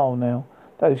for a while now,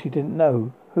 though she didn't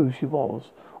know who she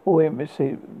was. All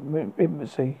intimacy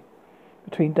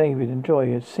between David and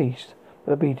Joy had ceased,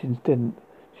 but the beatings didn't.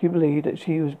 She believed that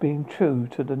she was being true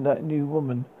to that new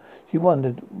woman. She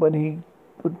wondered when he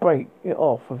would break it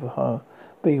off with her,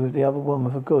 be with the other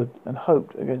woman for good, and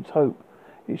hoped against hope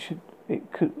it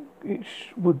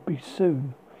would be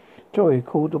soon. Joy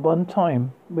recalled the one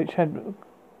time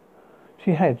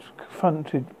she had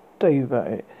confronted Dave about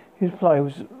it. His reply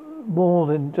was more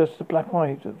than just a black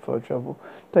eye for her trouble.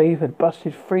 Dave had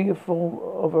busted three of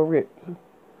her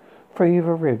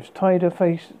ribs, tied her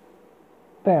face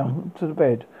down to the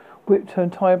bed, whipped her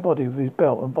entire body with his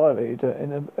belt and violated her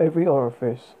in every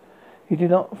orifice. He did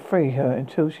not free her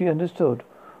until she understood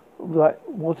that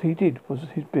what he did was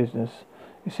his business.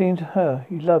 It seemed to her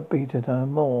he loved beating her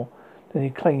more than he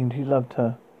claimed he loved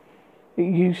her.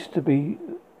 It used to be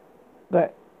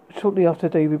that shortly after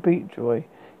David beat Joy,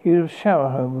 he would shower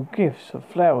her with gifts of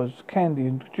flowers, candy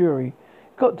and jewelry.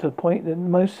 It got to the point that the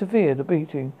most severe the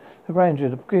beating, the range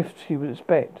of the gifts she would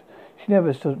expect. She never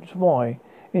understood why.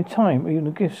 In time, even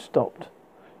the gifts stopped.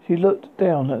 She looked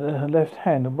down at her left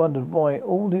hand and wondered why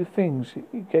all the things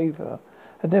he gave her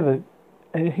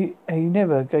he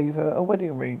never gave her a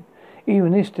wedding ring.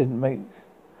 Even this didn't make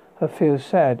her feel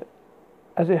sad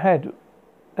as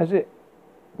it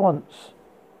once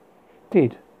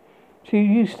did. She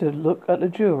used to look at the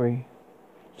jewelry.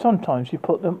 Sometimes she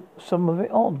put some of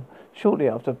it on. Shortly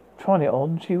after trying it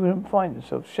on, she would find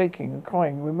herself shaking and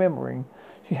crying, remembering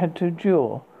she had to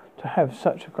endure to have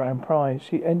such a grand prize.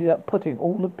 She ended up putting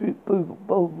all the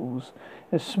baubles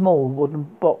in a small wooden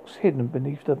box hidden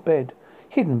beneath her bed.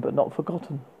 Hidden but not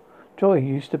forgotten. Joy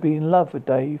used to be in love with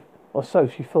Dave, or so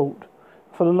she thought.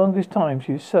 For the longest time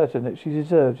she was certain that she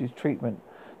deserved his treatment,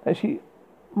 that she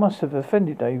must have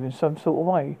offended Dave in some sort of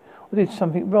way, or did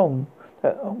something wrong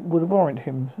that would warrant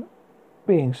him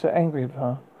being so angry with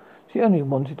her. She only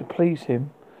wanted to please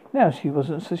him. Now she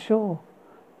wasn't so sure.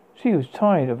 She was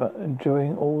tired of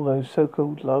enjoying all those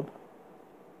so-called love.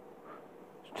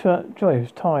 Joy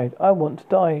was tired. I want to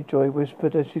die, Joy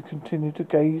whispered as she continued to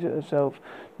gaze at herself,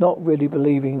 not really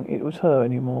believing it was her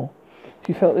anymore.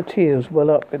 She felt the tears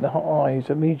well up in her eyes,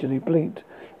 immediately blinked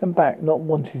and back, not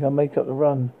wanting her makeup to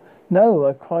run. No,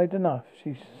 I cried enough,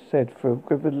 she said through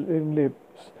quivering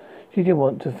lips. She didn't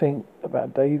want to think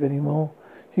about Dave anymore.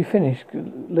 She finished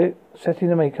setting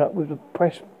the makeup with a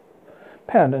pressed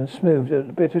powder and smoothed a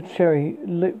bit of cherry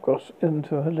lip gloss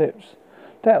into her lips.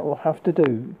 That will have to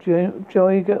do.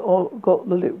 Joy got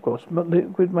the lip gloss,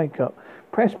 liquid makeup,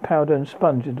 pressed powder and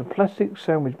sponge into a plastic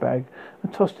sandwich bag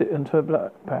and tossed it into her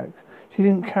backpack. She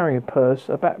didn't carry a purse.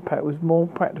 A backpack was more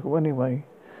practical anyway,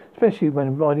 especially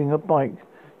when riding a bike.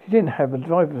 She didn't have a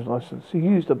driver's license. She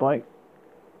used the bike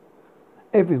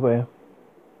everywhere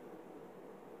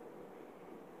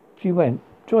she went.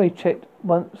 Joy checked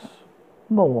once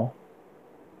more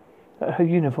that her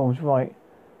uniform was right.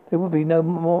 There would be no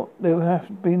more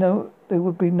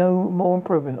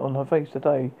improvement on her face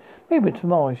today. Maybe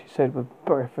tomorrow, she said with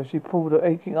breath as she pulled her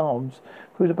aching arms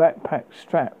through the backpack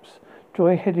straps.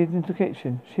 Joy headed into the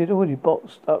kitchen. She had already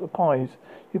boxed up the pies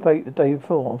she baked the day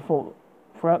before and thought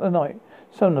throughout the night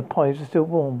some of the pies were still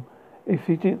warm. If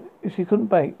she couldn't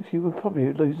bake, she would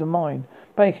probably lose her mind.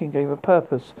 Baking gave her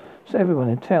purpose, so everyone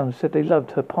in town said they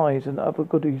loved her pies and other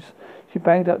goodies. She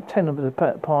bagged up 10 of the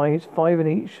pies, 5 in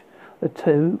each the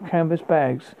 2 canvas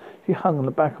bags. She hung on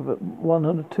the back of one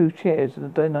of the 2 chairs in the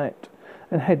dinette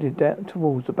and headed down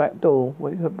towards the back door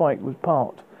where her bike was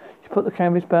parked. She put the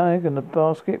canvas bag and the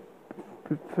basket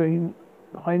behind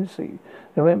the seat.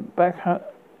 They went back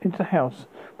into the house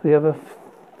for the other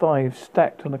 5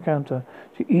 stacked on the counter.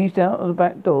 She eased out of the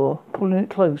back door, pulling it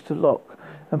close to lock,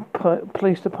 and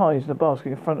placed the pies in the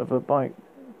basket in front of her bike.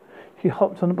 She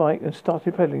hopped on the bike and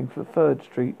started pedaling for 3rd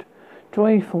Street.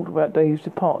 Joy thought about Dave's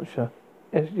departure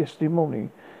yesterday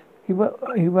morning. He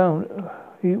wounded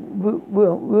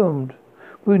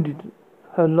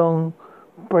her long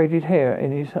braided hair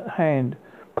in his hand,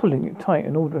 pulling it tight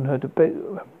and ordering her to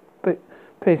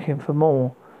beg him for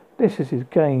more. This is his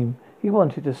game. He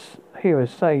wanted to hear her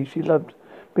say she loved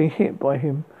being hit by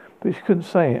him, but she couldn't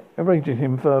say it, enraging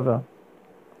him further.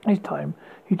 This time,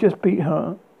 he just beat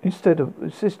her instead of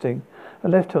insisting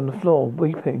and left her on the floor,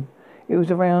 weeping. It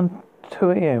was around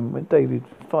 2 a.m. when Dave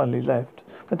finally left.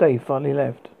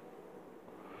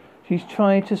 She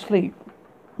tried to sleep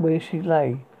where she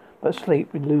lay, but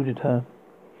sleep eluded her.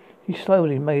 She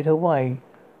slowly made her way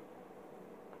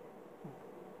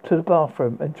to the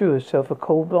bathroom and drew herself a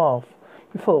cold bath,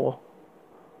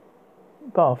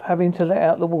 having to let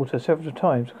out the water several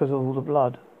times because of all the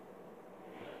blood.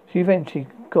 She eventually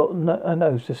got her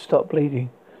nose to stop bleeding.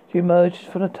 She emerged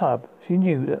from the tub. She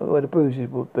knew where the bruises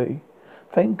would be.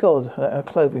 Thank God that her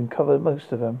clothing covered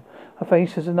most of them. Her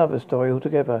face is another story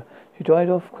altogether. She dried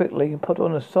off quickly and put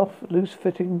on a soft,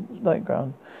 loose-fitting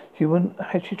nightgown.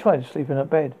 Had she tried to sleep in her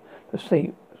bed, the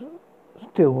sleep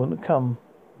still wouldn't come.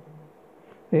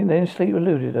 Then sleep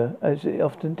eluded her, as it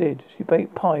often did. She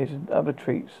baked pies and other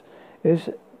treats. It was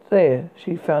there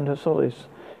she found her solace.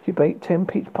 She baked 10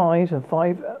 peach pies and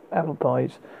 5 apple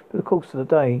pies for the course of the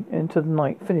day, into the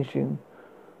night, finishing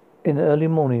in the early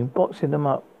morning, boxing them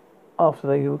up after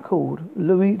they were cooled.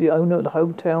 Louis, the owner of the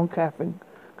hometown cafe,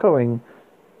 Coring,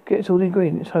 gets all the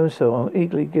ingredients himself and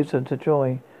eagerly gives them to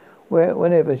Joy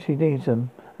whenever she needs them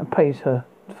and pays her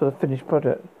for the finished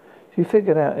product. She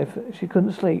figured out if she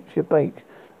couldn't sleep, she'd bake.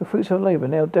 The fruits of her labour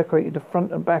now decorated the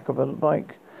front and back of her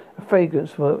bike. The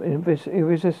fragrance were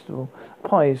irresistible.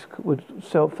 Pies would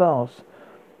sell fast.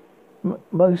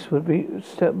 Most would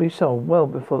be sold well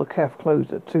before the cafe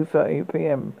closed at 2:30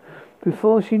 p.m.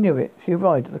 Before she knew it, she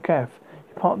arrived at the cafe.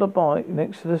 She parked the bike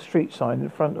next to the street sign in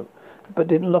front of, but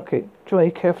didn't lock it. Joy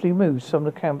carefully moved some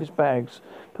of the canvas bags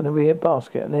from the rear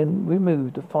basket and then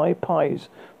removed the 5 pies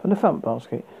from the front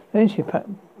basket. Then she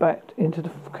backed into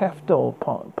the cafe door,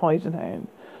 pies in hand.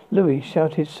 Louis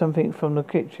shouted something from the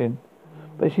kitchen,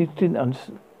 but she didn't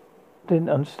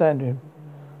understand him.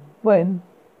 When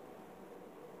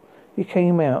he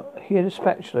came out, he had a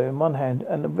spatula in one hand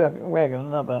and a rag in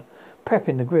another,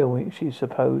 prepping the grill, she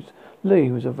supposed. Louis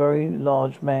was a very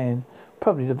large man,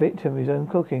 probably the victim of his own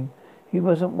cooking. He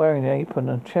wasn't wearing an apron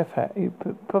and chef hat. He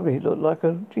probably looked like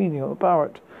a genie or a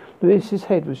parrot. Louis's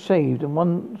head was shaved and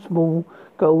one small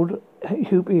gold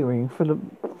hoop earring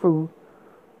through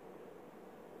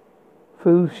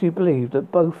she believed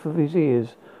that both of his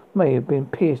ears may have been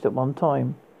pierced at one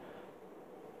time.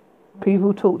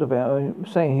 People talked about him,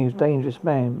 saying he was a dangerous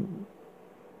man.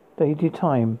 They did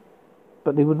time,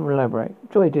 but they wouldn't elaborate.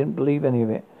 Joy didn't believe any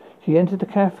of it. She entered the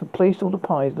cafe and placed all the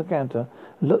pies on the counter,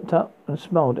 and looked up and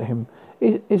smiled at him.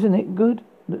 Isn't it good?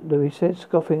 Louis said,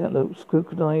 scoffing at the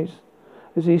scrutinized,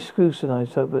 as he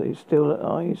scrutinized her, but his still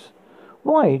eyes.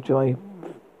 Why, Joy?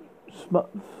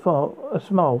 A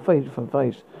smile faded from her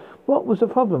face. What was the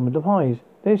problem with the pies?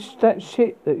 There's that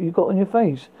shit that you got on your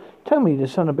face. Tell me the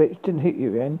son of a bitch didn't hit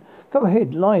you again. Go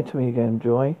ahead, lie to me again,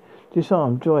 Joy.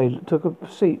 Disarmed, Joy took a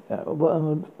seat at one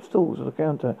of the stools on the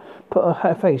counter, put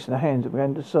her face in her hands and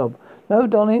began to sob. No,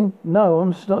 darling, no,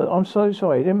 I'm so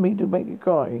sorry. I didn't mean to make you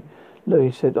cry,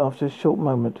 Louis said after a short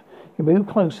moment. He moved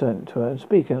closer to her and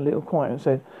speaking a little quiet and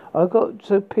said, I got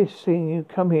so pissed seeing you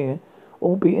come here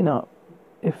all beaten up.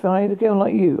 If I had a girl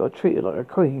like you, I'd treat her like a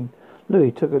queen.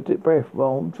 Louis took a deep breath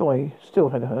while Joy still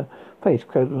had her face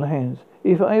cradled in her hands.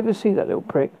 If I ever see that little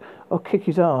prick, I'll kick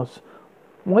his ass.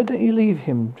 Why don't you leave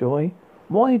him, Joy?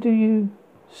 Why do you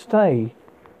stay?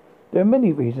 There are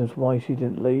many reasons why she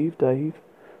didn't leave, Dave.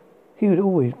 He would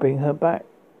always bring her back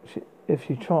if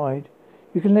she tried.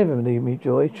 You can never leave me,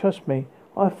 Joy. Trust me.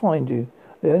 I'll find you.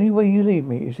 The only way you leave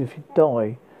me is if you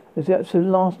die. It's the absolute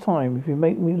last time. If you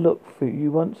make me look for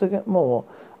you once again more,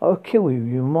 I'll kill you.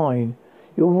 You're mine.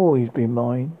 You'll always be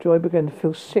mine. Joy began to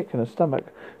feel sick in her stomach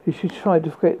as she tried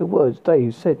to forget the words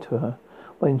Dave said to her.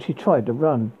 When she tried to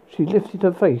run, she lifted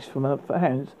her face from her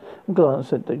hands and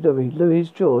glanced at Louis. Louis's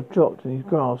jaw dropped in his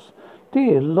grasp.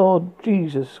 Dear Lord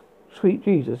Jesus, sweet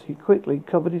Jesus. He quickly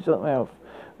covered his mouth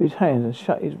with his hands and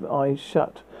shut his eyes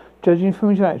shut. Judging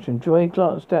from his reaction, Joy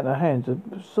glanced down her hands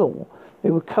and saw they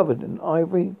were covered in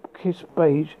ivory, kissed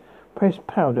beige, pressed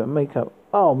powder and makeup.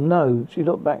 Oh no! She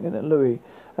looked back at Louis.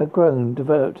 A groan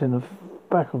developed in the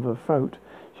back of her throat.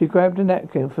 She grabbed a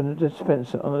napkin from the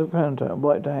dispenser on the counter and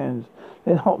wiped her hands,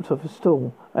 then hopped off a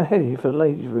stool and headed for the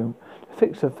ladies' room to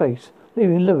fix her face,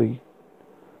 leaving Louis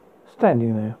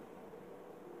standing there.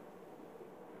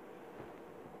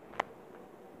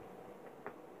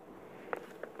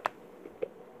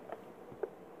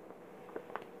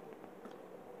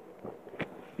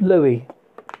 Louis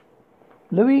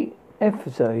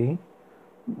EXCE.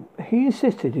 He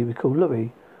insisted he was called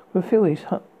Louis. Could feel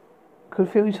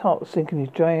his heart sink in his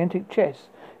gigantic chest.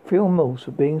 Feel remorse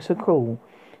for being so cruel.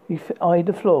 He eyed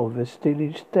the floor with a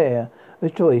steely stare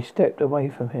as Joy stepped away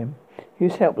from him. He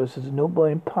was helpless as a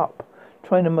newborn pup,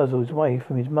 trying to muzzle his way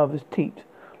from his mother's teat.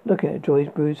 Looking at Joy's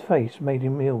bruised face made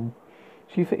him ill.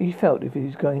 He felt if he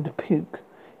was going to puke.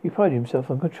 He prided himself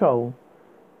on control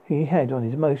he had on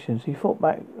his emotions. He thought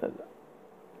back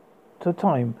to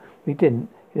time he didn't.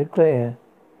 He had glare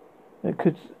that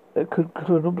could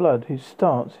curdle blood. His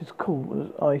stance, his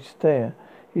cool eyes stare.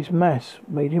 His mass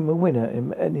made him a winner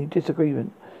in any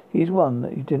disagreement. He is one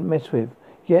that you didn't mess with.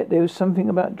 Yet there was something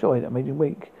about Joy that made him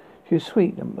weak. She was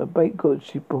sweet and the baked goods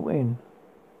she brought in.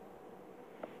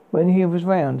 When he was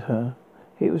round her,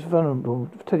 he was vulnerable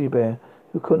teddy bear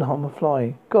who couldn't harm a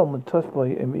fly. Gone with tough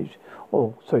boy image.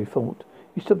 Thought.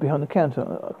 He stood behind the counter,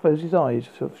 closed his eyes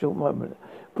for a short moment,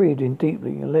 breathed in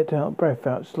deeply and let out breath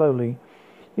out slowly.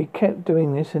 He kept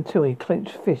doing this until his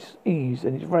clenched fists eased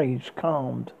and his rage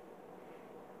calmed.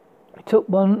 He took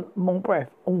one more breath,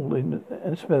 all in,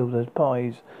 and smelled the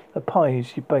pies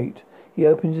she baked. He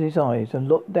opened his eyes and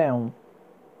looked down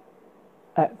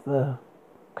at the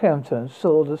counter and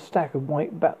saw the stack of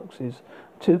white boxes,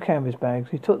 2 canvas bags.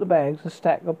 He took the bags, a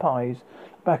stack of pies.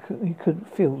 Back he could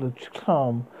feel the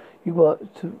calm. He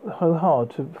worked so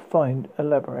hard to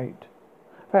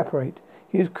evaporate.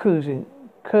 He was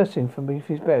cursing from beneath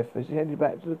his breath as he headed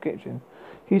back to the kitchen.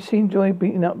 He'd seen Joy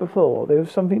beaten up before. There was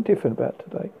something different about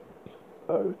today.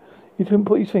 Oh, he couldn't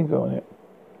put his finger on it.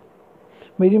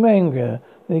 Made him angrier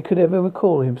than he could ever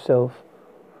recall himself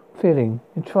feeling.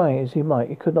 And trying as he might,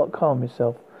 he could not calm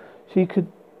himself. She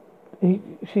could be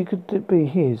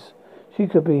his. She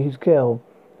could be his girl.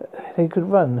 They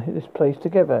could run this place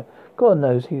together. God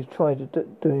knows he was tired of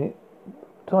doing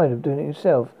it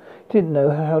himself. He didn't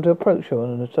know how to approach her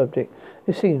on the subject.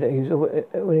 It seemed that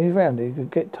when he was around her, he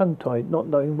could get tongue-tied, not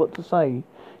knowing what to say.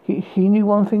 He knew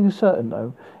one thing is certain,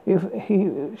 though. If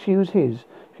she was his,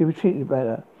 she would treat him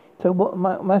better. So what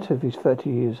matter if he's 30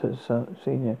 years her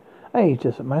senior? Age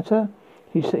doesn't matter.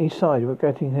 He sighed,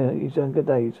 regretting his younger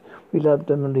days. We loved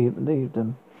them and leave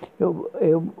them. He'll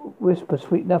whisper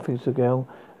sweet nothings to the girl,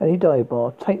 and he'd dive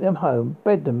bar, take them home,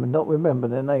 bed them, and not remember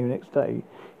their name next day.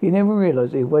 He never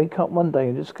realized he'd wake up one day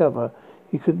and discover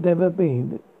he would have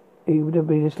been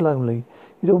this lonely.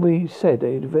 He'd always said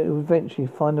that he'd eventually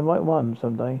find the right one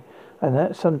someday, and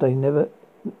that someday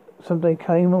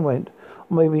came and went,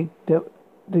 or maybe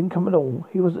didn't come at all.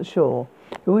 He wasn't sure.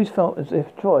 He always felt as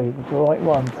if Joy was the right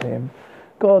one for him.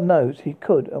 God knows he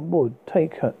could and would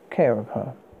take care of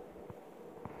her.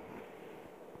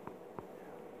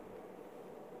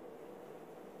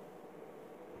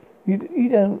 You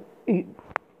don't eat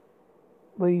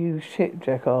where you shit,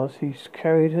 Jack asked. He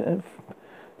carried a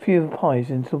few of the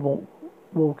pies into the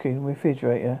walk-in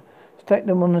refrigerator, stacked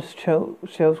them on the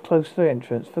shelves close to the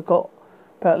entrance, forgot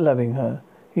about loving her.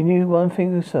 He knew one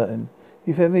thing was certain.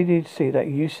 If ever he did see that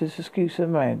useless excuse of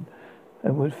a man,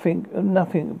 and would think of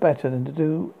nothing better than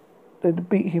to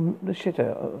beat him the shit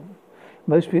out of the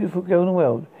most beautiful girl in the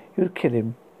world, he would kill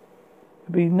him.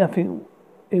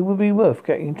 It would be worth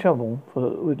getting in trouble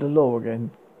with the law again.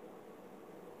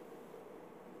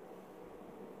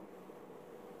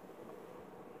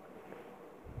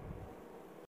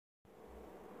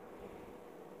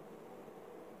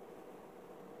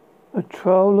 A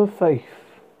trial of faith.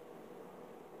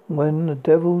 When the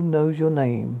devil knows your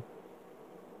name.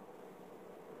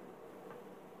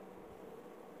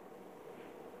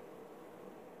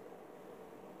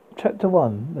 Chapter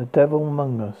 1. The Devil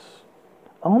Among Us.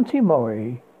 Auntie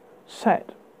Maury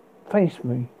faced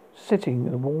me, sitting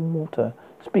in the warm water,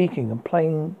 speaking and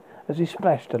playing as he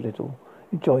splashed a little,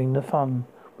 enjoying the fun.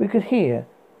 We could hear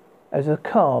as a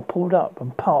car pulled up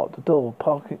and parked the door,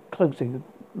 closing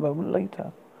a moment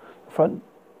later. The front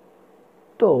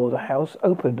door of the house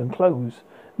opened and closed.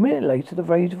 A minute later, the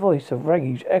raised voice of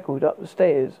rage echoed up the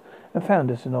stairs and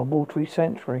found us in our watery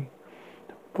sanctuary.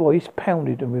 The voice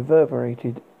pounded and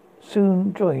reverberated,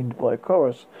 soon joined by a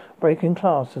chorus breaking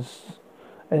glass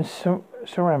and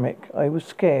ceramic. I was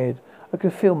scared. I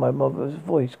could feel my mother's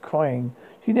voice crying.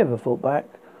 She never fought back.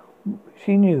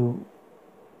 She knew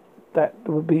that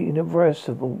would be an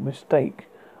irreversible mistake.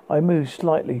 I moved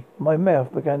slightly. My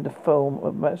mouth began to foam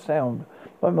at that sound.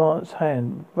 My aunt's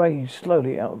hand raised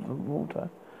slowly out of the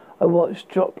water. I watched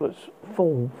droplets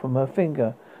fall from her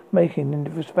finger, making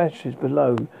the splashes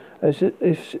below, as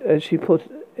she put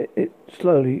it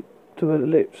slowly to her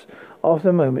lips. After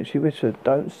a moment, she whispered,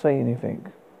 "Don't say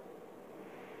anything."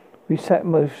 We sat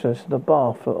motionless in the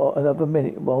bath for another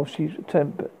minute while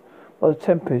the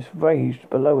tempest raged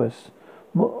below us.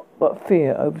 But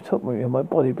fear overtook me and my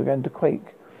body began to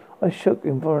quake. I shook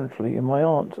involuntarily, and my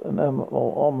aunt, an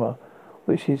armor,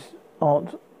 which his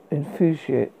aunt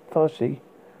Fussy,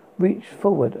 reached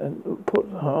forward and put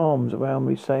her arms around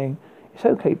me, saying, "It's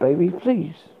okay, baby,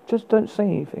 please, just don't say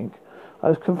anything." I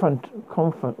was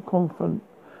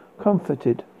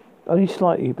comforted, only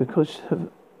slightly, because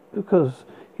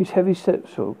his heavy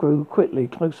steps grew quickly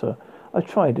closer. I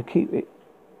tried to keep it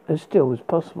as still as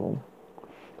possible.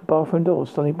 The bathroom door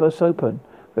suddenly burst open.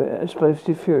 With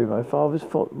explosive fury, my father's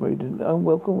foot made an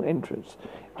unwelcome entrance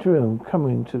into the room,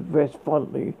 coming to rest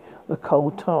violently on the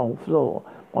cold tile floor.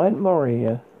 My Aunt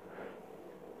Maria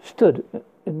stood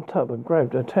in the tub and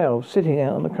grabbed a towel, sitting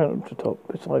out on the countertop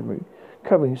beside me,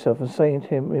 covering herself and saying to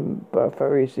him in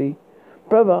Pharisee,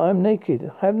 "Brother, I'm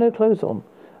naked. I have no clothes on.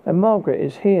 And Margaret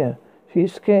is here. She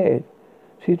is scared.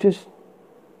 She just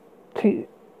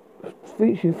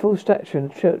reaching full stature in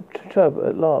the tub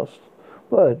at last."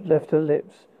 Word left her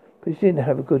lips, but she didn't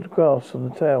have a good grasp on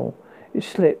the towel. It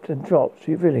slipped and dropped,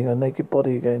 revealing her naked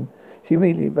body again. She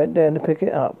immediately bent down to pick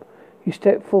it up. He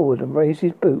stepped forward and raised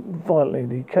his boot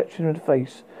violently, catching her in the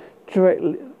face,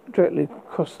 directly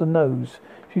across the nose.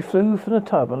 She flew from the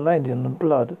tub and landed on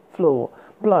the floor,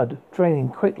 blood draining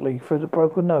quickly through the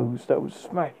broken nose that was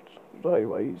smashed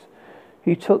sideways.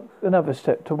 He took another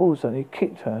step towards her and he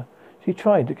kicked her. She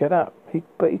tried to get up,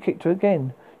 but he kicked her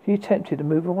again. She attempted to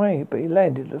move away, but he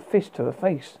landed a fist to her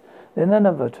face, then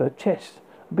another to her chest.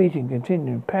 The beating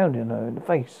continued, pounding her in the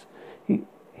face.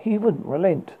 He wouldn't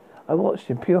relent. I watched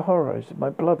in pure horror as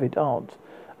my beloved aunt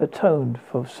atoned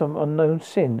for some unknown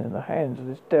sin in the hands of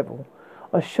this devil.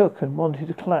 I shook and wanted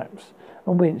to collapse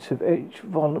and wince with each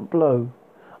violent blow.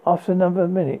 After another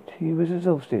minute, he was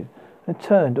exhausted and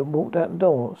turned and walked out the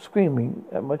door, screaming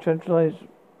at my traumatized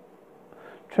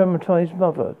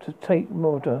mother to take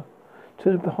Murder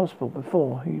to the hospital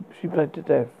before she bled to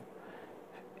death.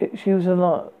 She was to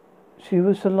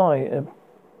lie and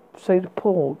say the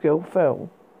poor girl fell.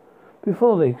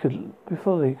 Before they could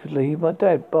leave, my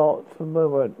dad barked for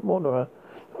Moira to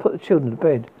put the children to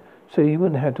bed so he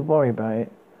wouldn't have to worry about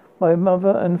it. My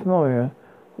mother and Moira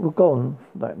were gone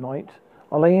that night.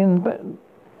 I lay in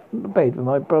bed with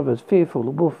my brothers, fearful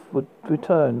the wolf would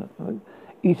return and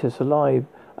eat us alive.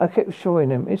 I kept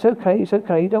assuring him, it's okay,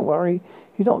 don't worry.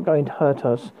 He's not going to hurt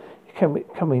us." He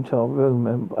kept coming to our room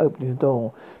and opening the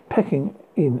door, pecking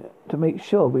in to make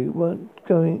sure we weren't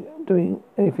doing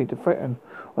anything to threaten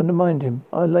or undermine him.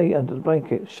 I lay under the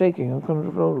blanket, shaking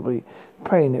uncontrollably,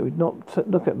 praying it would not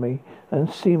look at me and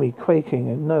see me quaking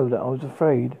and know that I was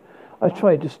afraid. I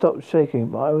tried to stop shaking,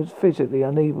 but I was physically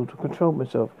unable to control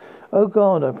myself. Oh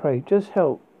God, I prayed, just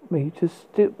help me to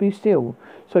be still,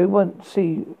 so he won't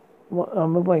see what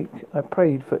I'm awake. I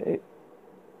prayed it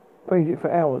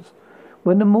for hours.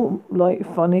 When the moonlight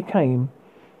finally came,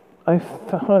 I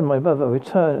heard my mother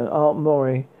return and Aunt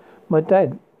Maury. My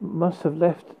dad must have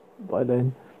left by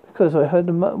then, because I heard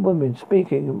the woman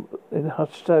speaking in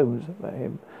hushed tones about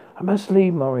him. I must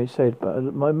leave, Maury said, but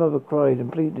my mother cried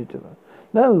and pleaded to her.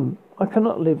 No, I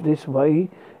cannot live this way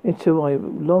until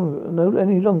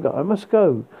any longer. I must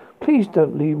go. Please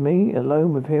don't leave me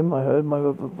alone with him, I heard my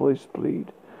mother's voice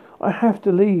plead. I have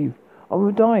to leave. I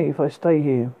will die if I stay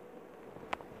here.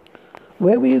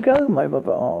 Where will you go? My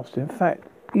mother asked. In fact,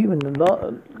 even at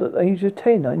the age of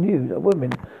 10, I knew that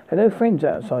women had no friends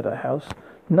outside our house.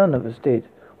 None of us did.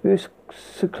 We were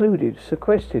secluded,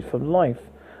 sequestered from life,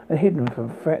 and hidden from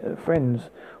friends.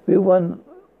 We were one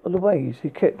of the ways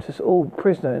he kept us all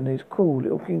prisoner in his cruel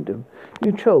little kingdom. He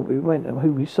controlled where we went and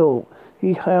who we saw.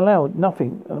 He allowed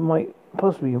nothing that might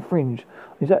possibly infringe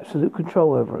his absolute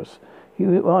control over us.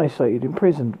 We were isolated,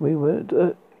 imprisoned. We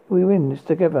were in this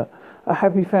together, a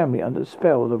happy family under the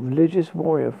spell of the religious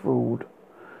warrior fraud.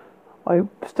 I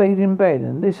stayed in bed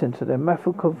and listened to their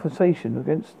muffled conversation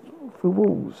through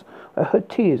walls. I heard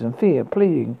tears and fear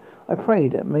pleading. I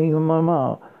prayed that me and my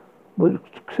ma would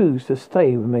choose to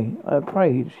stay with me. I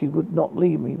prayed she would not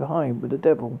leave me behind with the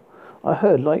devil. I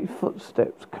heard light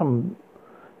footsteps coming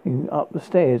up the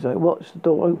stairs. I watched the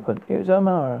door open. It was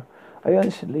Amara. I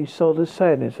instantly saw the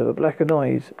sadness of her blackened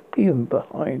eyes, even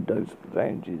behind those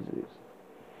bandages.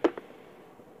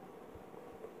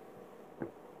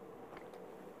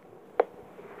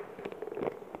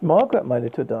 Margaret, my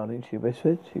little darling, she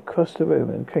whispered. She crossed the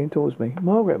room and came towards me.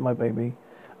 Margaret, my baby.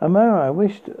 Amara, I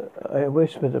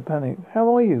whispered in panic.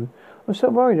 How are you? I'm so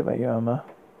worried about you, Amma.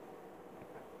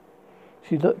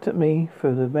 She looked at me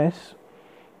through the mess.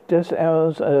 Just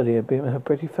hours earlier, being her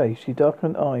pretty face, she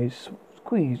darkened eyes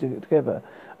squeezed together,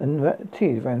 and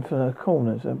tears ran from her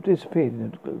corners and disappeared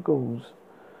in the galls.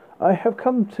 I have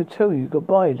come to tell you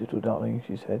goodbye, little darling,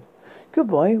 she said.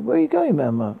 Goodbye? Where are you going,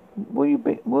 Mama?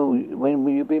 When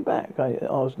will you be back? I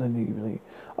asked naively.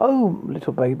 Oh,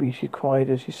 little baby, she cried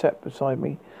as she sat beside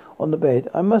me on the bed.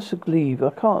 I must leave.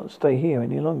 I can't stay here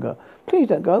any longer. Please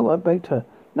don't go, I begged her.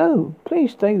 No,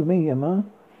 please stay with me, Emma.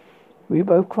 We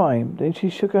were both crying. Then she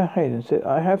shook her head and said,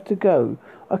 I have to go.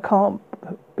 I can't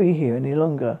be here any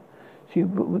longer. She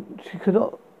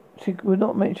would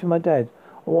not mention my dad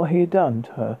or what he had done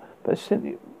to her, but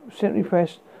simply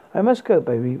pressed, I must go,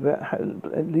 baby, but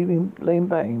laying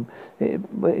back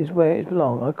is where it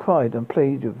belongs. I cried and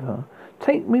pleaded with her.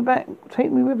 Take me back,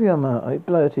 take me with you, Emma, I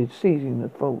blurted, seizing the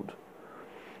thought.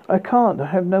 I can't, I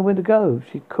have nowhere to go,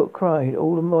 she cried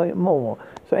all the more,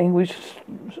 so anguish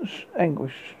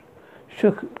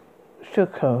shook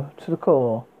her to the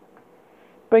core.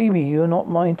 Baby, you are not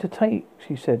mine to take,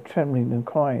 she said, trembling and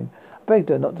crying. I begged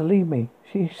her not to leave me.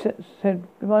 She said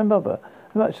my mother,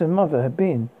 as much as mother had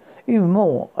been. Even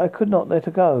more, I could not let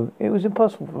her go. It was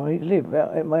impossible for me to live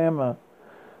without my Emma.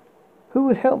 Who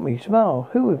would help me smile?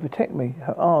 Who would protect me?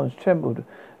 Her arms trembled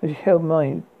as she held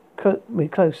me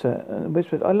closer and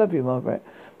whispered, I love you, Margaret,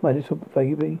 my little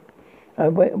baby. I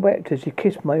wept as she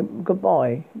kissed my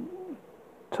goodbye.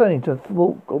 Turning to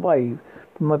walk away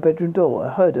from my bedroom door, I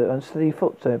heard her unsteady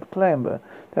footsteps clamber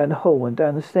down the hall and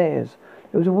down the stairs.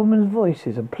 There was a woman's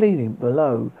voices and pleading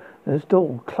below, and the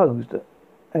door closed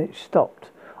and it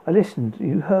stopped. I listened,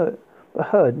 but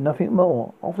heard nothing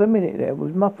more. After a minute there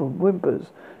was muffled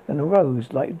whimpers and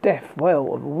arose like death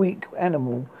wail of a weak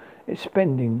animal,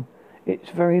 expending its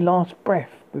very last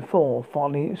breath before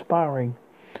finally expiring.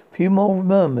 A few more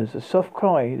murmurs, a soft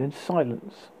cry, and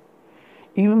silence.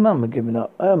 Even Mum had given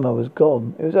up. Irma was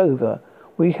gone. It was over.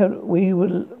 We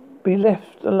would be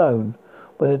left alone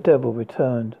when the devil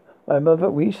returned. My mother,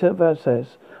 Risa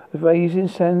Vazquez, was raised in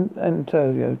San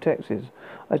Antonio, Texas.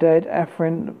 My dad,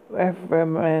 Afran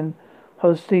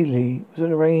Hostili, was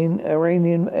an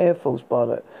Iranian Air Force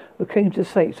pilot who came to the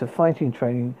States for fighting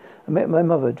training and met my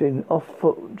mother during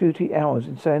off-duty hours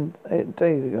in San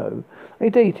Diego. They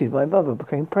dated. My mother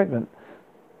became pregnant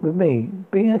with me.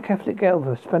 Being a Catholic girl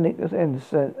of Hispanic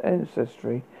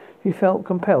ancestry, she felt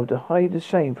compelled to hide the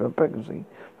shame for her pregnancy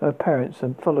from her parents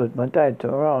and followed my dad to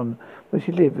Iran, where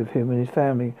she lived with him and his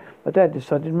family. My dad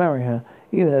decided to marry her,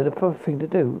 even though the proper thing to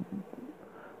do,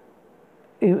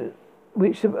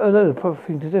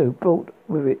 brought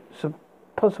with it some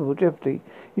possible jeopardy.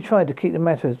 He tried to keep the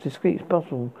matter as discreet as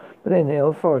possible, but then the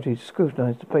authorities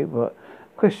scrutinized the paperwork.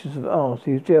 Questions were asked.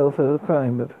 He was jailed for the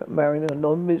crime of marrying a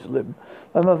non-Muslim.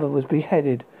 My mother was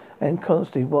beheaded and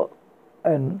constantly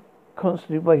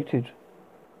constantly waited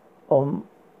on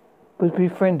was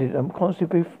befriended and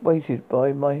constantly waited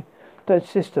by my dad's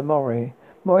sister, Maury.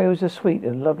 Maury was a sweet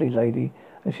and lovely lady,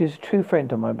 and she was a true friend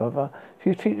to my mother. She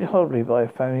was treated horribly by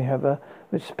her family, however,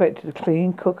 respected to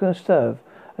clean, cook, and serve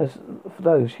as for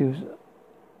those she was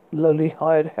lowly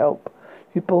hired help.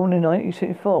 She was born in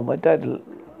 1964. My dad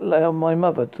allowed my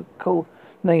mother to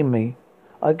name me.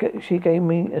 She gave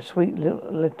me a sweet little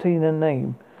Latina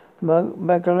name,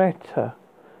 Margareta.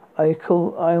 I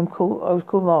was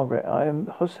called Margaret. I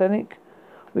am Hispanic,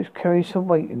 which carries some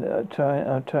weight in the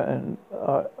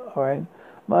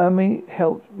My mummy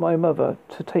helped my mother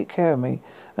to take care of me,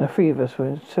 and the three of us were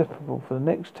inseparable for the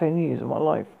next 10 years of my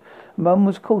life. Mum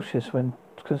was cautious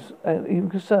even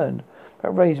concerned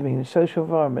about raising me in the social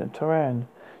environment of Tehran.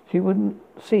 She wouldn't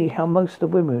see how most of the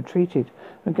women were treated,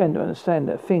 and began to understand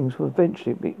that things would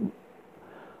eventually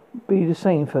be the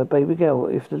same for a baby girl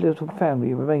if the little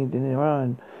family remained in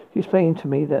Iran. She explained to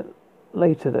me that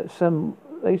later that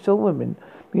they saw women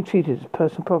being treated as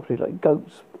personal property like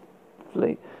goats,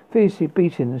 fiercely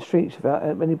beaten in the streets without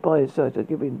any buyers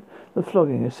giving the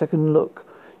flogging a second look.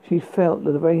 She felt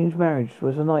that arranged marriage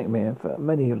was a nightmare for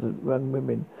many of the young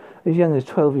women as young as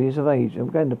 12 years of age, and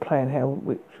began to plan how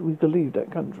we could leave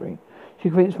that country. She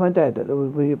convinced my dad that there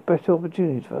would be better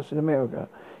opportunities for us in America.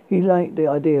 He liked the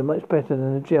idea much better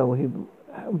than the jail he'd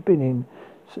been in,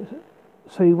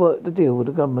 so he worked a deal with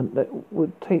the government that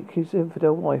would take his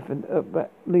infidel wife and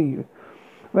leave.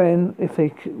 When if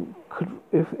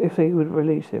they would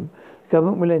release him, the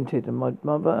government relented, and my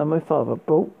mother and my father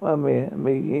brought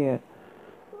me here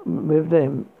with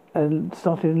them and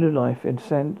started a new life in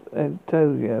San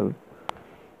Antonio,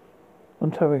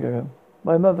 Ontario.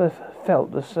 My mother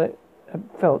felt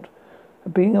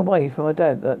being away from my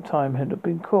dad at that time had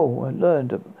been cruel, and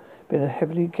learned had been a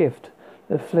heavenly gift.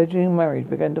 The fledgling marriage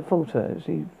began to falter as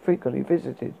he frequently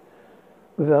visited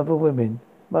with other women.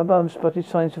 My mum spotted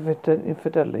signs of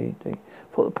infidelity.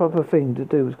 Thought the proper thing to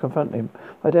do was confront him.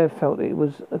 My dad felt it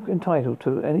was entitled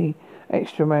to any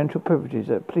extramarital privileges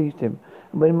that pleased him,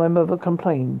 and when my mother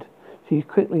complained, she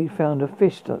quickly found a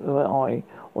fist at her eye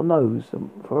or nose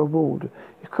for a reward.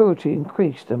 His cruelty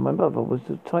increased, and my mother was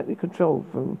tightly controlled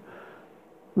from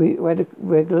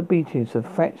regular beatings and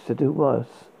threats to do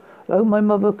worse. Though my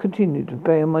mother continued to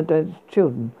bear my dad's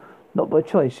children, not by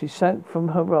choice, she sank from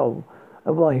her role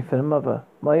a wife and a mother.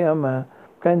 My Amma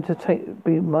began to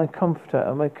be my comforter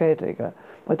and my caretaker.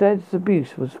 My dad's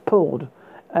abuse was poured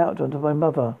out onto my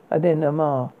mother and then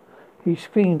Amma. He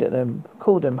screamed at them,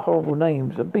 called them horrible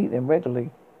names, and beat them regularly.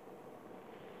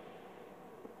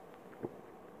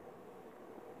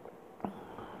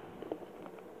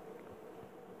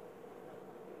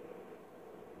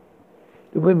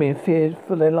 The women feared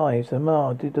for their lives, and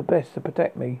Ma did the best to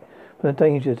protect me from the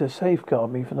danger, to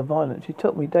safeguard me from the violence. She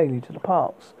took me daily to the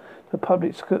parks, to the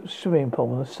public swimming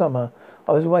pool in the summer.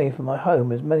 I was away from my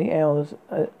home as many hours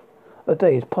a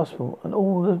day as possible, and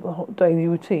all the daily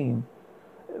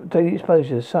exposure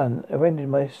to the sun rendered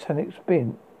my tannic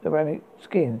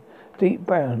skin deep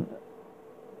brown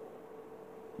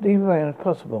as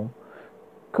possible,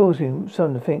 causing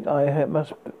some to think I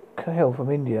must hail from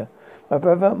India. My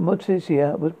brother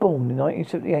Mutizia was born in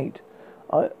 1978.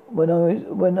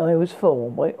 When I was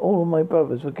 4, all of my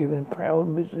brothers were given proud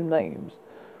Muslim names.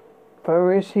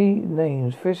 Farisi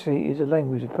names. Farisi is a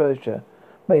language of Persia,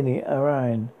 mainly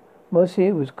Iran.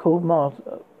 Moshe was called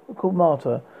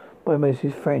Martyr by most of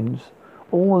his friends.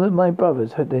 All of my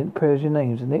brothers had their Persian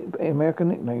names and American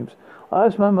nicknames. I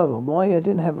asked my mother why I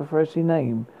didn't have a Farsi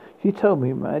name. She told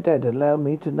me my dad allowed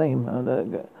me to name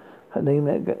the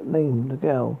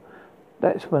girl.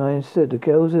 That's when I understood the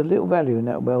girls had little value in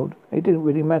that world. It didn't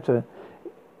really matter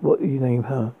what you name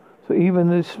her. So even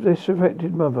this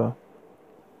respected mother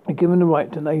had given the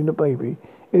right to name the baby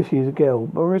if she is a girl.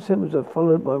 Marissa was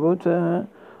followed by Rota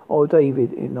or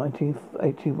David in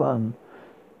 1981.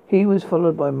 He was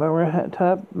followed by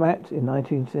Matt in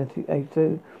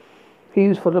 1982. He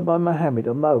was followed by Mohammed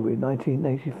or Mo in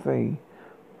 1983.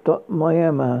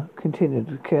 Miami continued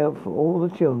to care for all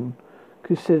the children,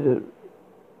 considered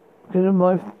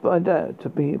my dad to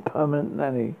be a permanent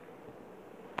nanny.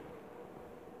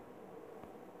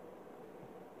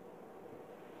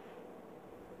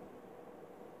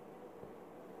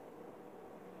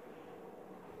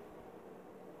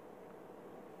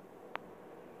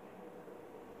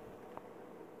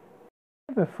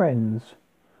 Ever Friends,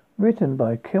 written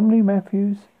by Kimberly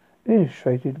Matthews,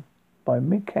 illustrated by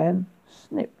Mikan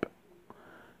Snip,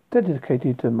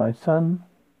 dedicated to my son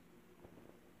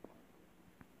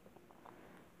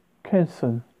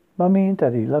Kenson. Mummy and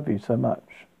Daddy love you so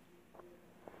much.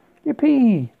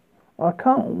 Yippee! I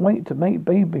can't wait to meet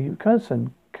baby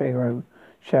cousin, Cairo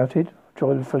shouted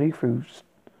joyfully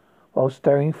while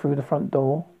staring through the front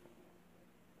door.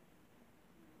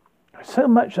 So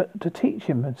much to teach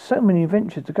him and so many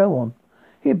adventures to go on.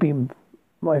 He'd be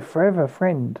my forever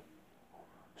friend.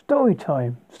 Story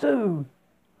time, zoo,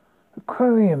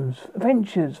 aquariums,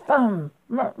 adventures, fun,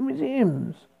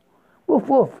 museums. Woof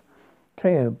woof.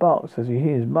 Cairo barks as he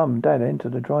hears Mum and Dad enter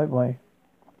the driveway.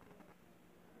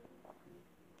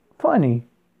 Finally,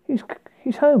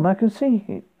 he's home. I can see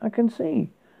it. I can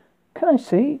see. Can I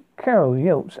see? Carol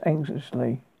yelps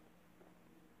anxiously.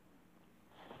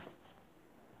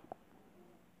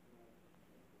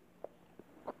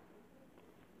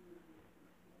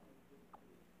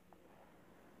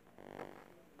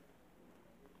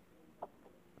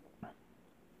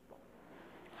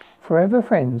 Forever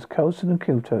Friends, Carlson and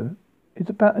Kyoto is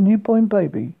about a newborn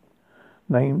baby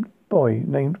named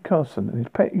Carlson and his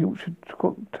pet Yorkshire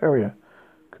Terrier,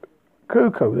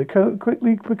 Coco. They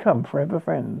quickly become forever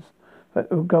friends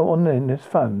that will go on in this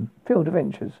fun-filled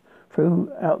adventures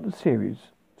throughout the series.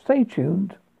 Stay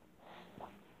tuned.